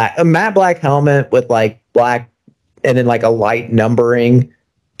matte black helmet with black and then a light numbering.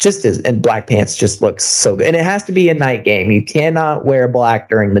 And black pants just looks so good. And it has to be a night game. You cannot wear black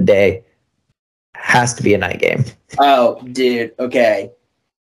during the day. Has to be a night game. Oh, dude. Okay.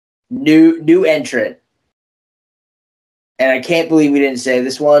 New entrant. And I can't believe we didn't say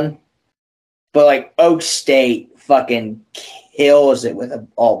this one. But Oak State fucking kills it with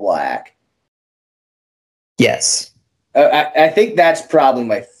all black. Yes. I think that's probably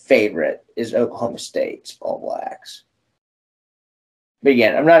my favorite is Oklahoma State's all blacks. But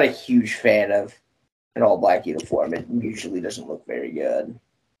again, I'm not a huge fan of an all black uniform. It usually doesn't look very good.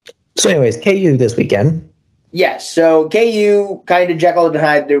 So anyways, KU this weekend. Yes. So KU kind of Jekyll and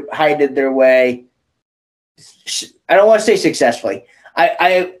Hyde their way. I don't want to say successfully.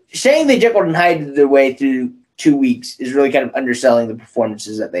 I saying they Jekyll and Hyde their way through 2 weeks is really kind of underselling the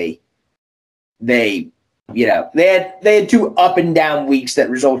performances that they had 2 up and down weeks that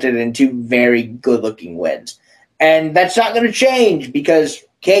resulted in 2 very good looking wins. And that's not going to change because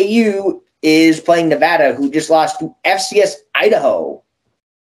KU is playing Nevada, who just lost to FCS Idaho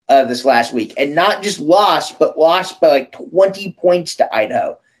this last week. And not just lost, but lost by like 20 points to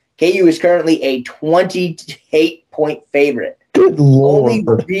Idaho. KU is currently a 28-point favorite. Good Lord.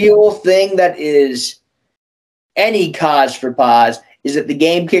 The only real thing that is any cause for pause is that the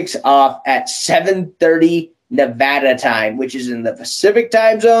game kicks off at 7:30 Nevada time, which is in the Pacific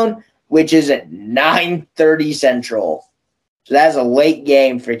time zone, which is at 9:30 Central. So that's a late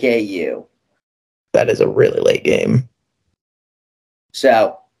game for KU. That is a really late game.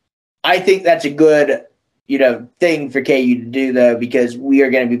 So I think that's a good, thing for KU to do, though, because we are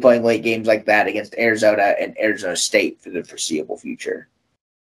going to be playing late games like that against Arizona and Arizona State for the foreseeable future.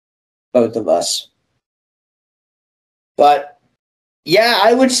 Both of us. But, yeah,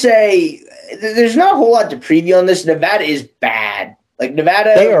 I would say there's not a whole lot to preview on this. Nevada is bad. Like,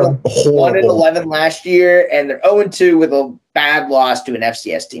 Nevada won 1-11 last year, and they're 0-2 with a bad loss to an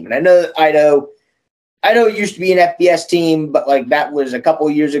FCS team. And I know that Idaho used to be an FBS team, but, that was a couple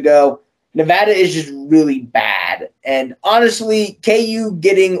of years ago. Nevada is just really bad. And honestly, KU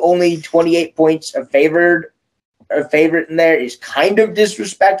getting only 28 points a favorite in there is kind of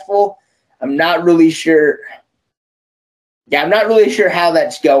disrespectful. I'm not really sure. Yeah, I'm not really sure how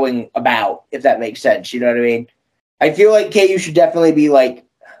that's going about, if that makes sense. You know what I mean? I feel like KU should definitely be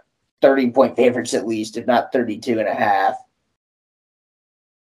 30-point favorites at least, if not 32.5.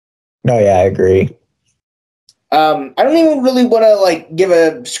 No, yeah, I agree. I don't even really want to give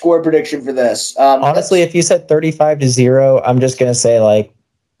a score prediction for this. Honestly, if you said 35-0, I'm just gonna say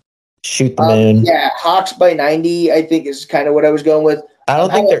shoot the moon. Yeah, Hawks by 90. I think is kind of what I was going with. I don't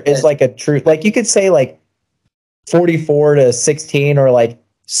think there is a true you could say 44-16 or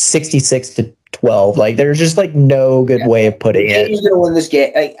 66-12. There's just no good way of putting it. He's gonna win this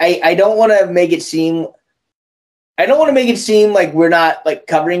game. I don't want to make it seem. I don't want to make it seem like we're not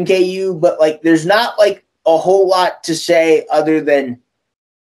covering KU, but there's not a whole lot to say other than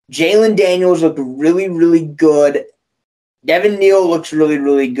Jalen Daniels looked really, really good. Devin Neal looks really,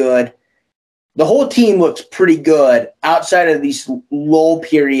 really good. The whole team looks pretty good outside of these lull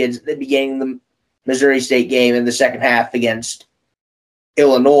periods at the beginning of the Missouri State game in the second half against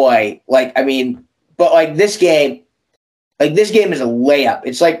Illinois. This game is a layup.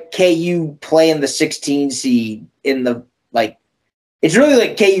 It's like KU playing the 16 seed in the it's really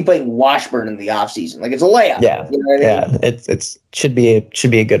like KU playing Washburn in the offseason. It's a layup. Yeah. You know what I mean? Yeah. It should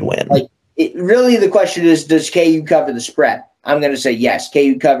be a good win. Really the question is, does KU cover the spread? I'm going to say yes.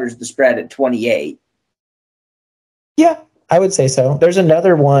 KU covers the spread at 28. Yeah, I would say so. There's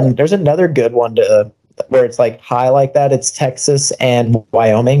another one. There's another good one where it's high like that. It's Texas and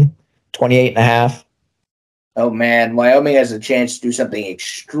Wyoming, 28.5. Oh man, Wyoming has a chance to do something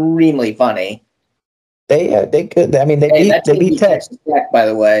extremely funny. They could. I mean, they beat Tech, by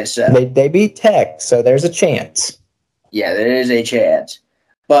the way. So they beat Tech, so there's a chance. Yeah, there is a chance.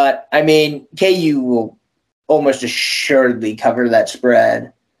 But I mean, KU will almost assuredly cover that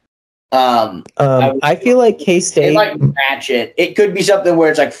spread. I feel like K-State they might match it. It could be something where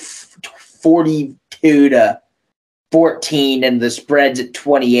it's 42-14, and the spread's at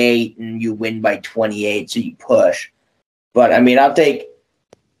 28, and you win by 28, so you push. But I mean, I'll take.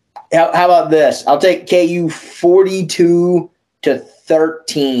 How about this? I'll take KU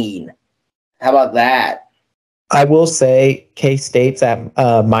 42-13. How about that? I will say K-State's at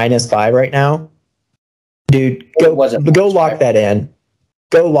 -5 right now. Dude, go lock that in.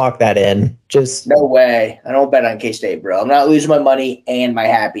 Go lock that in. Just no way. I don't bet on K-State, bro. I'm not losing my money and my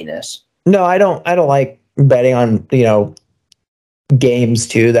happiness. No, I don't like betting on, games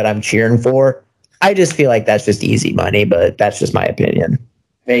too that I'm cheering for. I just feel like that's just easy money, but that's just my opinion.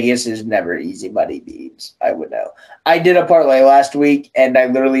 Vegas is never easy money beats. I would know. I did a parlay last week, and I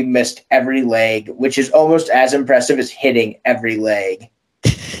literally missed every leg, which is almost as impressive as hitting every leg.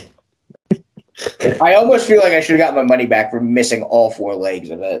 I almost feel like I should have got my money back for missing all 4 legs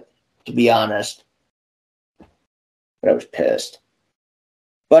of it, to be honest. But I was pissed.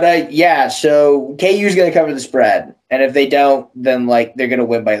 But, so KU's going to cover the spread. And if they don't, then, they're going to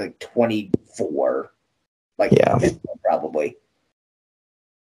win by, 24. Probably.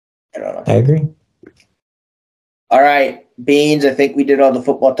 I don't know. I agree. All right, Beans, I think we did all the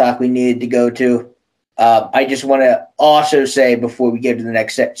football talk we needed to go to. I just want to also say before we get to the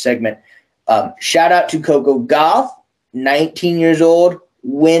next segment, shout out to Coco Gauff, 19 years old,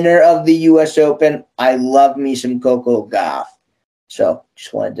 winner of the U.S. Open. I love me some Coco Gauff. So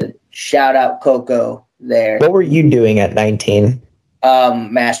just wanted to shout out Coco there. What were you doing at 19?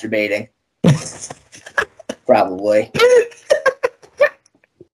 Masturbating. Probably.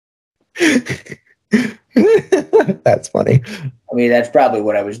 That's funny. I mean, that's probably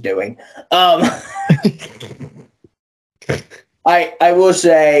what I was doing. I will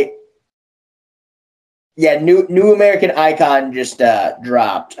say, yeah, new American Icon just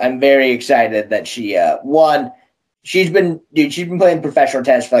dropped. I'm very excited that she won. She's been playing professional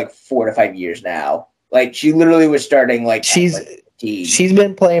tennis for like 4 to 5 years now. Like she literally was starting like she's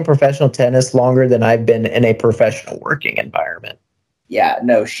been playing professional tennis longer than I've been in a professional working environment. Yeah,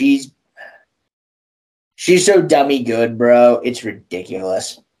 no, she's so dummy good, bro. It's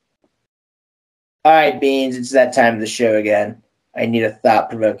ridiculous. All right, Beans, it's that time of the show again. I need a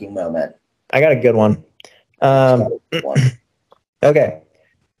thought-provoking moment. I got a good one. Okay.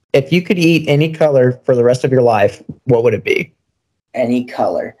 If you could eat any color for the rest of your life, what would it be? Any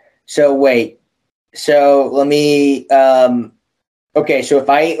color. So wait. So let me okay, so if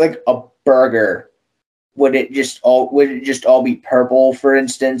I ate like a burger, would it just all be purple, for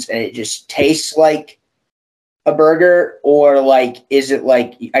instance, and it just tastes like a burger? Or like is it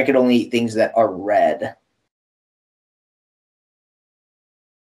like I could only eat things that are red?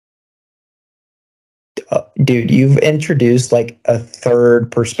 Dude, you've introduced like a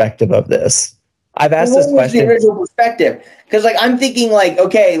third perspective of this. I've asked this question. What was the original perspective? Because like I'm thinking like,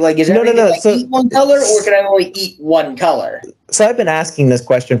 okay, like is everything like eat one color, or can I only eat one color? So I've been asking this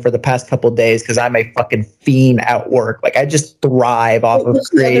question for the past couple of days because I'm a fucking fiend at work. Like I just thrive off of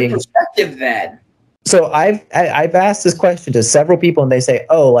creating. What's the other perspective then? So I've asked this question to several people, and they say,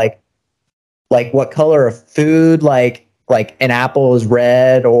 "Oh, like what color of food? Like an apple is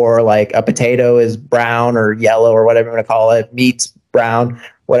red, or like a potato is brown or yellow, or whatever you want to call it. Meat's brown,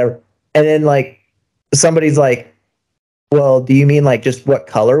 whatever." And then like somebody's like, "Well, do you mean like just what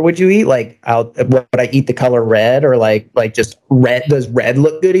color would you eat? Like, would I eat the color red, or like just red? Does red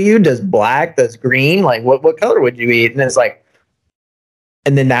look good to you? Does black? Does green? Like, what color would you eat?" And it's like,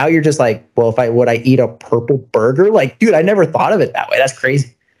 and then now you're just like, "Well, would I eat a purple burger?" Like, dude, I never thought of it that way. That's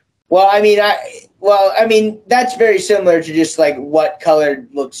crazy. Well, I mean, that's very similar to just like what color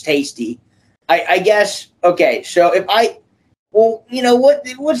looks tasty. I guess. Okay, so you know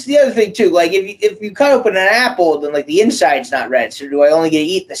what's the other thing too? Like if you cut open an apple, then like the inside's not red. So do I only get to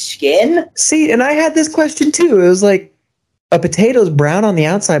eat the skin? See, and I had this question too. It was like a potato's brown on the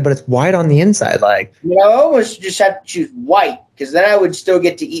outside, but it's white on the inside. Like, you know, I almost just have to choose white because then I would still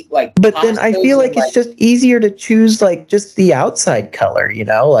get to eat like. But then I feel like it's just easier to choose like just the outside color. You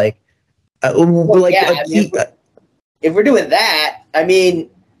know, like. If we're doing that, I mean,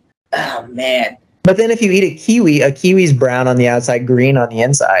 oh man. But then if you eat a kiwi's brown on the outside, green on the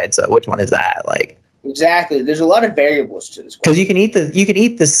inside. So which one is that? Like exactly. There's a lot of variables to this. Because you can eat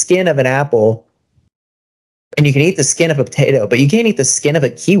the skin of an apple, and you can eat the skin of a potato, but you can't eat the skin of a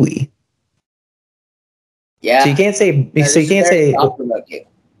kiwi. Yeah. So you can't say. So you can't say.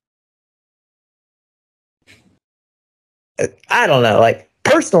 I don't know. Like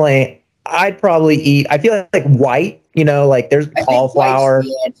personally. I'd probably eat. I feel like white. You know, like there's cauliflower.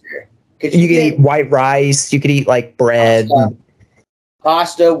 You could eat white rice. You could eat like bread,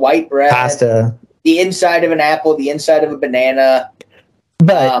 pasta, white bread, pasta. The inside of an apple, the inside of a banana.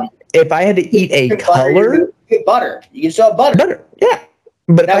 But if I had to eat a color, butter. You can still have butter. Butter, yeah.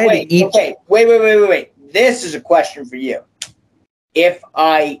 But now, if I had to eat, okay, wait. This is a question for you. If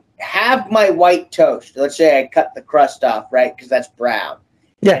I have my white toast, let's say I cut the crust off, right? Because that's brown.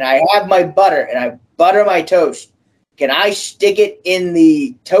 Yeah. And I have my butter, and I butter my toast. Can I stick it in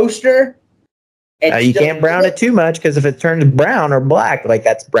the toaster? You can't brown it too much because if it turns brown or black, like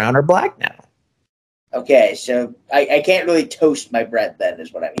that's brown or black now. Okay, so I can't really toast my bread then,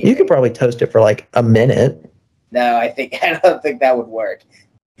 is what I mean. You could probably toast it for like a minute. No, I don't think that would work.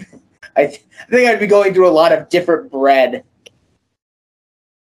 I think I'd be going through a lot of different bread.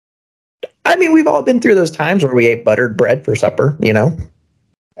 I mean, we've all been through those times where we ate buttered bread for supper, you know?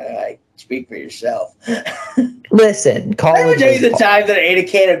 Speak for yourself. Listen, Did I ever tell you the time that I ate a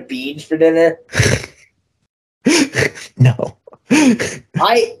can of beans for dinner? No.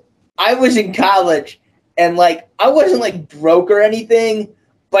 I was in college, and like I wasn't like broke or anything,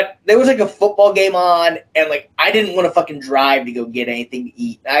 but there was like a football game on, and like I didn't want to fucking drive to go get anything to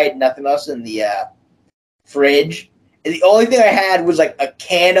eat. I had nothing else in the fridge, and the only thing I had was like a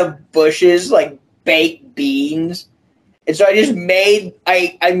can of Bush's like baked beans. And so I just made,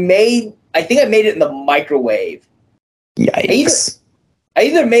 I think I made it in the microwave. Yikes. I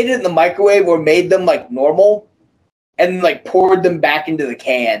either made it in the microwave or made them like normal and like poured them back into the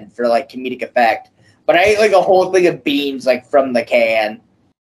can for like comedic effect. but I ate like a whole thing of beans like from the can.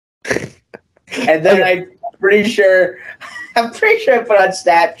 And then I'm pretty sure I put on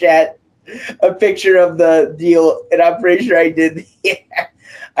Snapchat a picture of the deal, and I'm pretty sure I did. Yeah.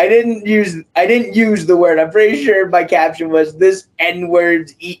 I didn't use the word. I'm pretty sure my caption was "This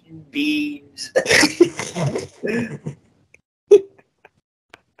N-word's eating beans."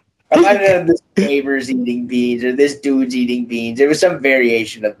 I might have this neighbor's eating beans or this dude's eating beans. It was some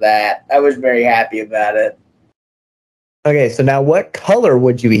variation of that. I was very happy about it. Okay, so now what color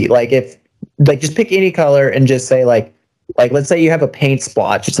would you eat? Just pick any color and just say like let's say you have a paint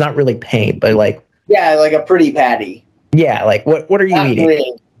splotch. It's not really paint, but like a pretty patty. Yeah, like what are you eating?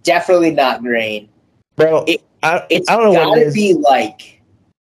 Green. Definitely not green. Bro, I don't know what it is. Be like,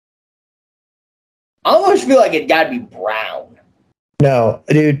 I almost feel like it gotta be brown. No,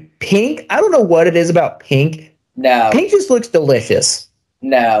 dude, pink. I don't know what it is about pink. No, pink just looks delicious.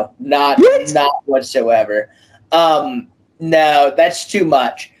 No, not whatsoever. No, that's too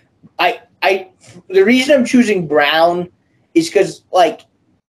much. The reason I'm choosing brown is because like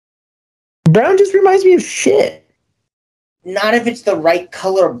brown just reminds me of shit. Not if it's the right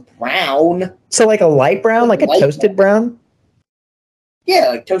color brown. So like a light brown, like a toasted brown? Yeah,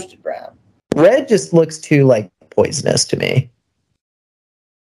 like toasted brown. Red just looks too like poisonous to me.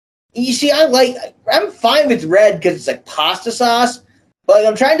 You see, I'm fine with red because it's like pasta sauce, but like,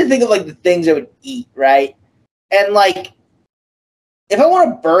 I'm trying to think of like the things I would eat, right? And like, if I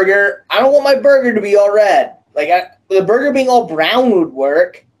want a burger, I don't want my burger to be all red. Like, the burger being all brown would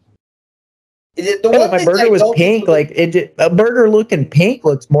work. My burger was pink. A burger looking pink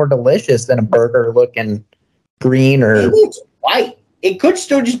looks more delicious than a burger looking green or. Maybe it's white. It could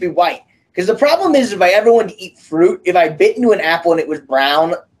still just be white. Because the problem is, if I ever wanted to eat fruit, if I bit into an apple and it was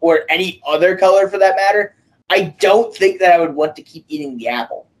brown or any other color for that matter, I don't think that I would want to keep eating the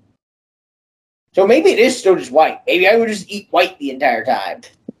apple. So maybe it is still just white. Maybe I would just eat white the entire time.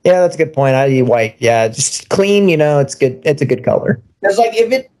 Yeah, that's a good point. I'd eat white. Yeah, just clean. It's good. It's a good color. Because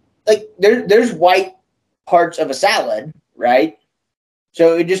there's white parts of a salad, right?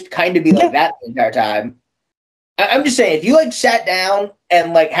 So it would just kind of be like that the entire time. I'm just saying, if you like sat down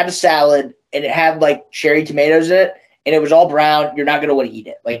and like had a salad and it had like cherry tomatoes in it and it was all brown, you're not gonna want to eat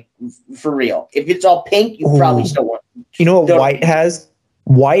it. Like for real. If it's all pink, you probably still want. You know what white has?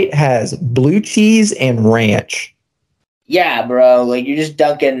 White has blue cheese and ranch. Yeah, bro. Like you're just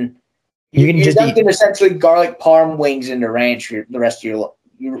dunking. You're dunking essentially garlic parm wings into ranch for the rest of your life.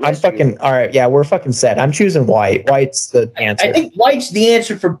 All right. Yeah, we're fucking set. I'm choosing white. White's the answer. I think white's the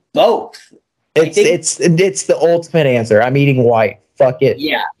answer for both. It's the ultimate answer. I'm eating white. Fuck it.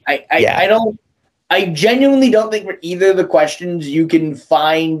 Yeah. I genuinely don't think for either of the questions you can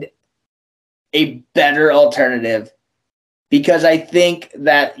find a better alternative, because I think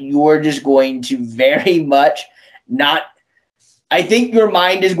that you're just going to very much not. I think your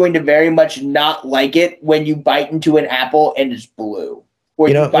mind is going to very much not like it when you bite into an apple and it's blue.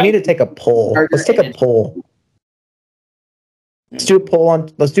 We need to take a poll. Let's take a poll. Let's do a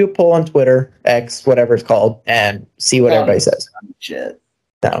poll on Twitter, X, whatever it's called, and see what everybody says. Shit.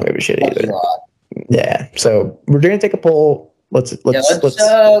 I don't give a shit either. Yeah. So we're gonna take a poll. Let's put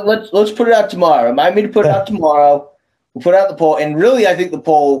it out tomorrow. Remind me to put it out tomorrow. We'll put out the poll, and really, I think the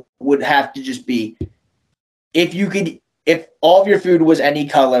poll would have to just be if all of your food was any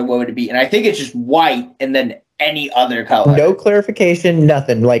color, what would it be? And I think it's just white, and then any other color. No clarification,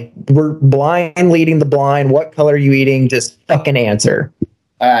 nothing. Like we're blind leading the blind. What color are you eating? Just fucking answer.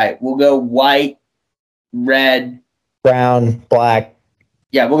 All right, we'll go white, red, brown, black.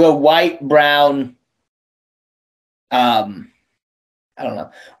 Yeah, we'll go white, brown. I don't know.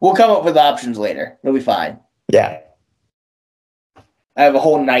 We'll come up with options later. It'll be fine. Yeah. I have a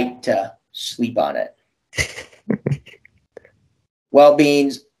whole night to sleep on it. Well,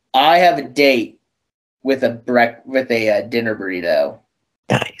 Beans, I have a date with a dinner burrito.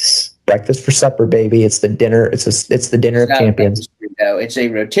 Nice. Breakfast for supper, baby. It's the dinner. It's the dinner of champions. It's a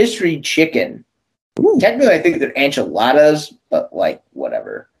rotisserie chicken. Ooh. Technically, I think they're enchiladas, but like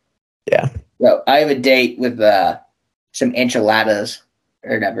whatever. Yeah. So I have a date with some enchiladas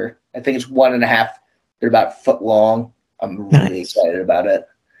or whatever. I think it's 1.5. They're about a foot long. I'm really excited about it.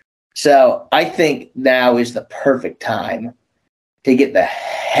 So I think now is the perfect time to get the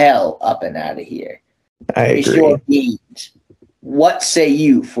hell up and out of here. I agree. What say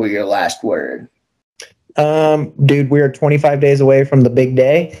you for your last word? Dude, we are 25 days away from the big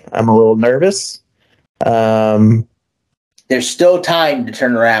day. I'm a little nervous. There's still time to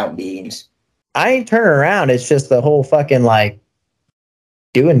turn around, Beans. I ain't turning around. It's just the whole fucking like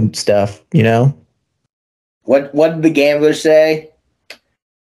doing stuff, What did the gambler say?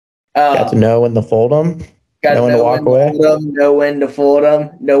 Got to know when to fold them. Know when to walk away. Know when to fold them.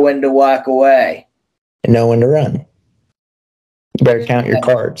 Know when to walk away. And know when to run. You better count your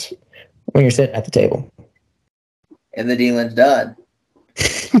cards when you're sitting at the table. And the dealing's done.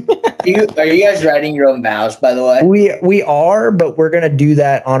 Are you guys writing your own vows, by the way? We are, but we're gonna do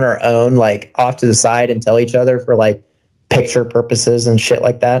that on our own, like off to the side, and tell each other for like picture purposes and shit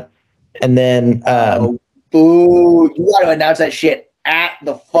like that. And then you gotta announce that shit at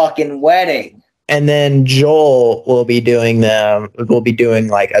the fucking wedding. And then Joel will be doing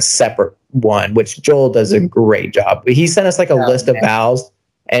like a separate one, which Joel does a great job. He sent us like a list of vows,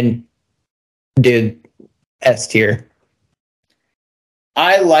 and dude, S tier.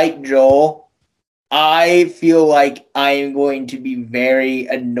 I like Joel. I feel like I am going to be very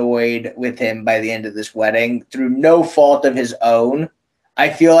annoyed with him by the end of this wedding through no fault of his own. I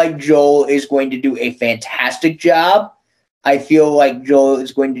feel like Joel is going to do a fantastic job. I feel like Joel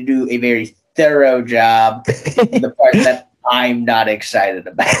is going to do a very thorough job. The part that I'm not excited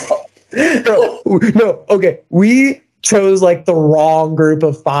about. No, okay. We chose like the wrong group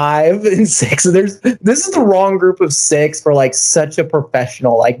of 5 and 6. This is the wrong group of 6 for like such a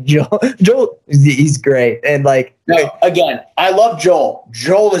professional. Like Joel, he's great. And like, no, again, I love Joel.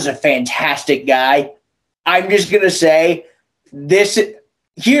 Joel is a fantastic guy. I'm just going to say this.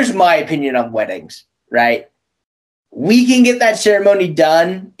 Here's my opinion on weddings, right? We can get that ceremony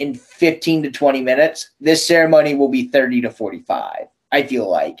done in 15 to 20 minutes. This ceremony will be 30 to 45, I feel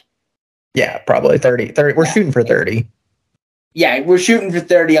like. Yeah, probably 30. We're shooting for 30. Yeah, we're shooting for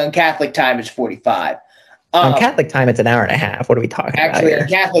 30. On Catholic time, it's 45. On Catholic time, it's an hour and a half. What are we talking about here?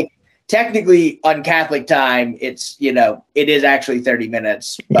 Technically, on Catholic time, it's, it is actually 30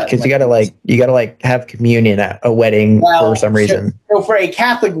 minutes. Because you gotta have communion at a wedding for some reason. So for a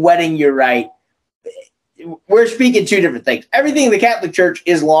Catholic wedding, you're right. We're speaking two different things. Everything in the Catholic Church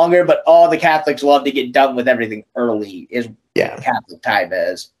is longer, but all the Catholics love to get done with everything early. Is what Catholic time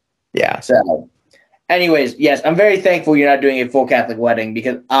is. Yeah. So, anyways, yes, I'm very thankful you're not doing a full Catholic wedding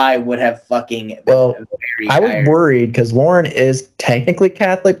because I would have fucking. I was worried because Lauren is technically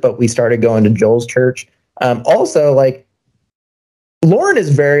Catholic, but we started going to Joel's church. Also, like, Lauren is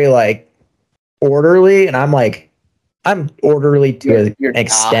very like orderly, and I'm orderly to an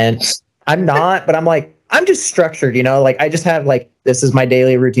extent. I'm not, but I'm just structured, like I just have like, this is my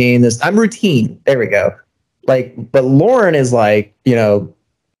daily routine. I'm routine. There we go. Like, but Lauren is like,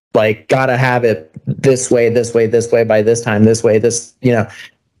 like gotta have it this way, by this time, this way,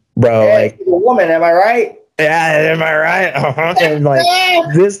 bro. Hey, like, a woman, am I right? Yeah, am I right? Uh-huh. And like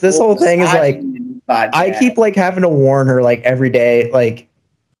this whole thing is like, I keep like having to warn her like every day, like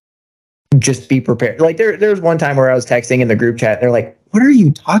just be prepared. Like there's one time where I was texting in the group chat, and they're like, "What are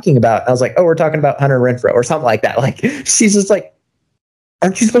you talking about?" I was like, "Oh, we're talking about Hunter Renfro or something like that." Like she's just like,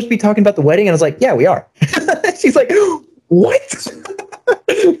 "Aren't you supposed to be talking about the wedding?" And I was like, "Yeah, we are." She's like, "What?"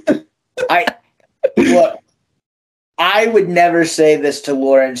 I would never say this to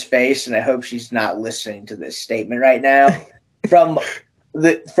Lauren's face, and I hope she's not listening to this statement right now. From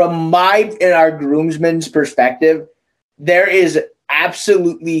my and our groomsmen's perspective, there is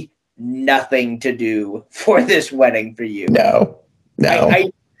absolutely nothing to do for this wedding for you. No.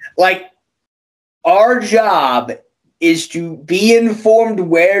 Our job is to be informed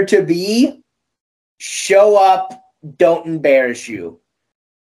where to be, show up, don't embarrass you.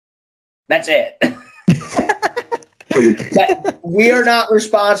 That's it. But we are not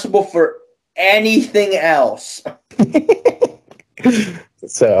responsible for anything else.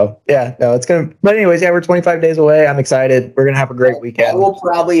 So, yeah, no, it's going to, but anyways, we're 25 days away. I'm excited. We're going to have a great weekend. I will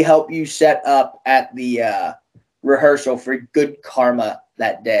probably help you set up at the rehearsal for good karma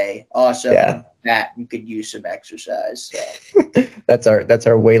that day. Also, that you could use some exercise. So. That's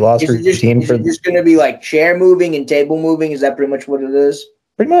our weight loss routine. Is it just going to be like chair moving and table moving? Is that pretty much what it is?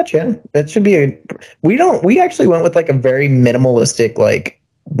 Pretty much, yeah. That should be we actually went with like a very minimalistic like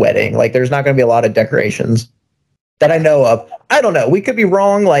wedding. Like there's not going to be a lot of decorations that I know of. I don't know. We could be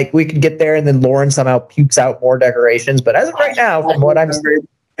wrong. Like we could get there and then Lauren somehow pukes out more decorations. But as of right now, from what I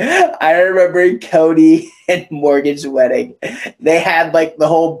remember Cody and Morgan's wedding. They had like the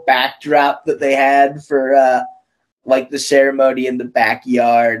whole backdrop that they had for like the ceremony in the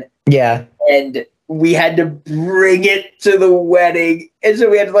backyard. Yeah. And we had to bring it to the wedding. And so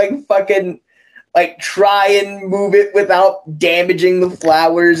we had to like fucking like try and move it without damaging the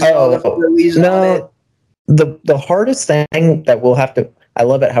flowers and all the lilies on it. The hardest thing that we'll have to, I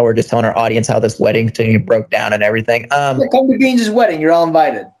love it how we're just telling our audience how this wedding thing broke down and everything. Come to Beans' wedding. You're all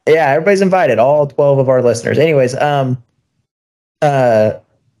invited. Yeah, everybody's invited. All 12 of our listeners. Anyways, the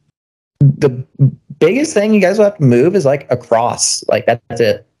biggest thing you guys will have to move is like a cross. Like that's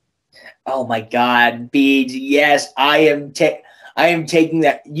it. Oh my God, Beads! Yes, I am taking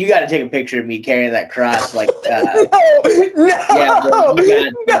that. You got to take a picture of me carrying that cross. Like, No, yeah, bro,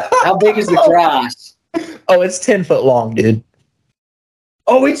 no. How big is the cross? Oh, it's 10 foot long, dude.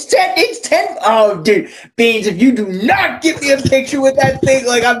 Oh, it's 10. It's 10. Oh, dude, Beans, if you do not get me a picture with that thing,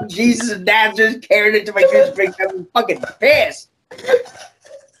 like I'm Jesus of Nazareth carrying it to my crucifix, I'm fucking pissed.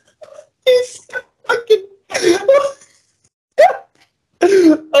 He's fucking.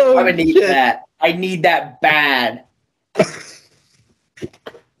 Oh, I'm gonna need that. I need that bad.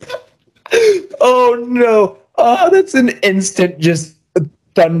 Oh no! Oh, that's an instant just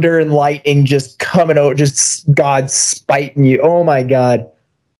thunder and lightning just coming out, just God spiting you. Oh my God!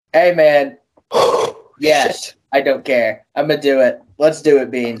 Hey man, yes, I don't care. I'm gonna do it. Let's do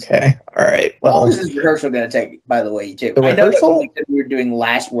it, Beans. Okay, all right. Well, how long is this rehearsal gonna take? By the way, too. The rehearsal? I know that we were doing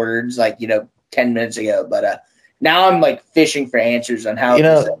last words, 10 minutes ago, but now I'm like fishing for answers on how. I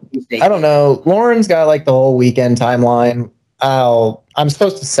don't know. Lauren's got like the whole weekend timeline. I'm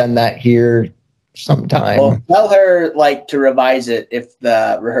supposed to send that here sometime. Well, tell her to revise it if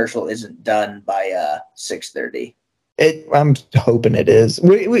the rehearsal isn't done by 6:30. I'm hoping it is.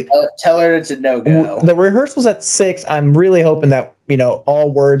 Tell her it's a no-go. The rehearsal's at 6. I'm really hoping that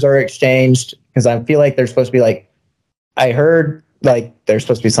all words are exchanged, because I feel like there's supposed to be I heard there's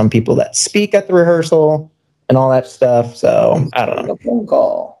supposed to be some people that speak at the rehearsal and all that stuff. So I don't know. A phone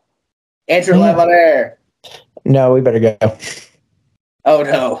call. Answer live on air. No, we better go. Oh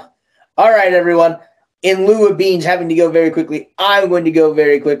no. All right, everyone. In lieu of Beans having to go very quickly, I'm going to go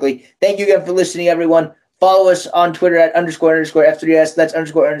very quickly. Thank you again for listening, everyone. Follow us on Twitter at __F3S. That's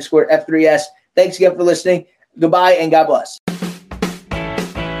 __F3S. Thanks again for listening. Goodbye and God bless.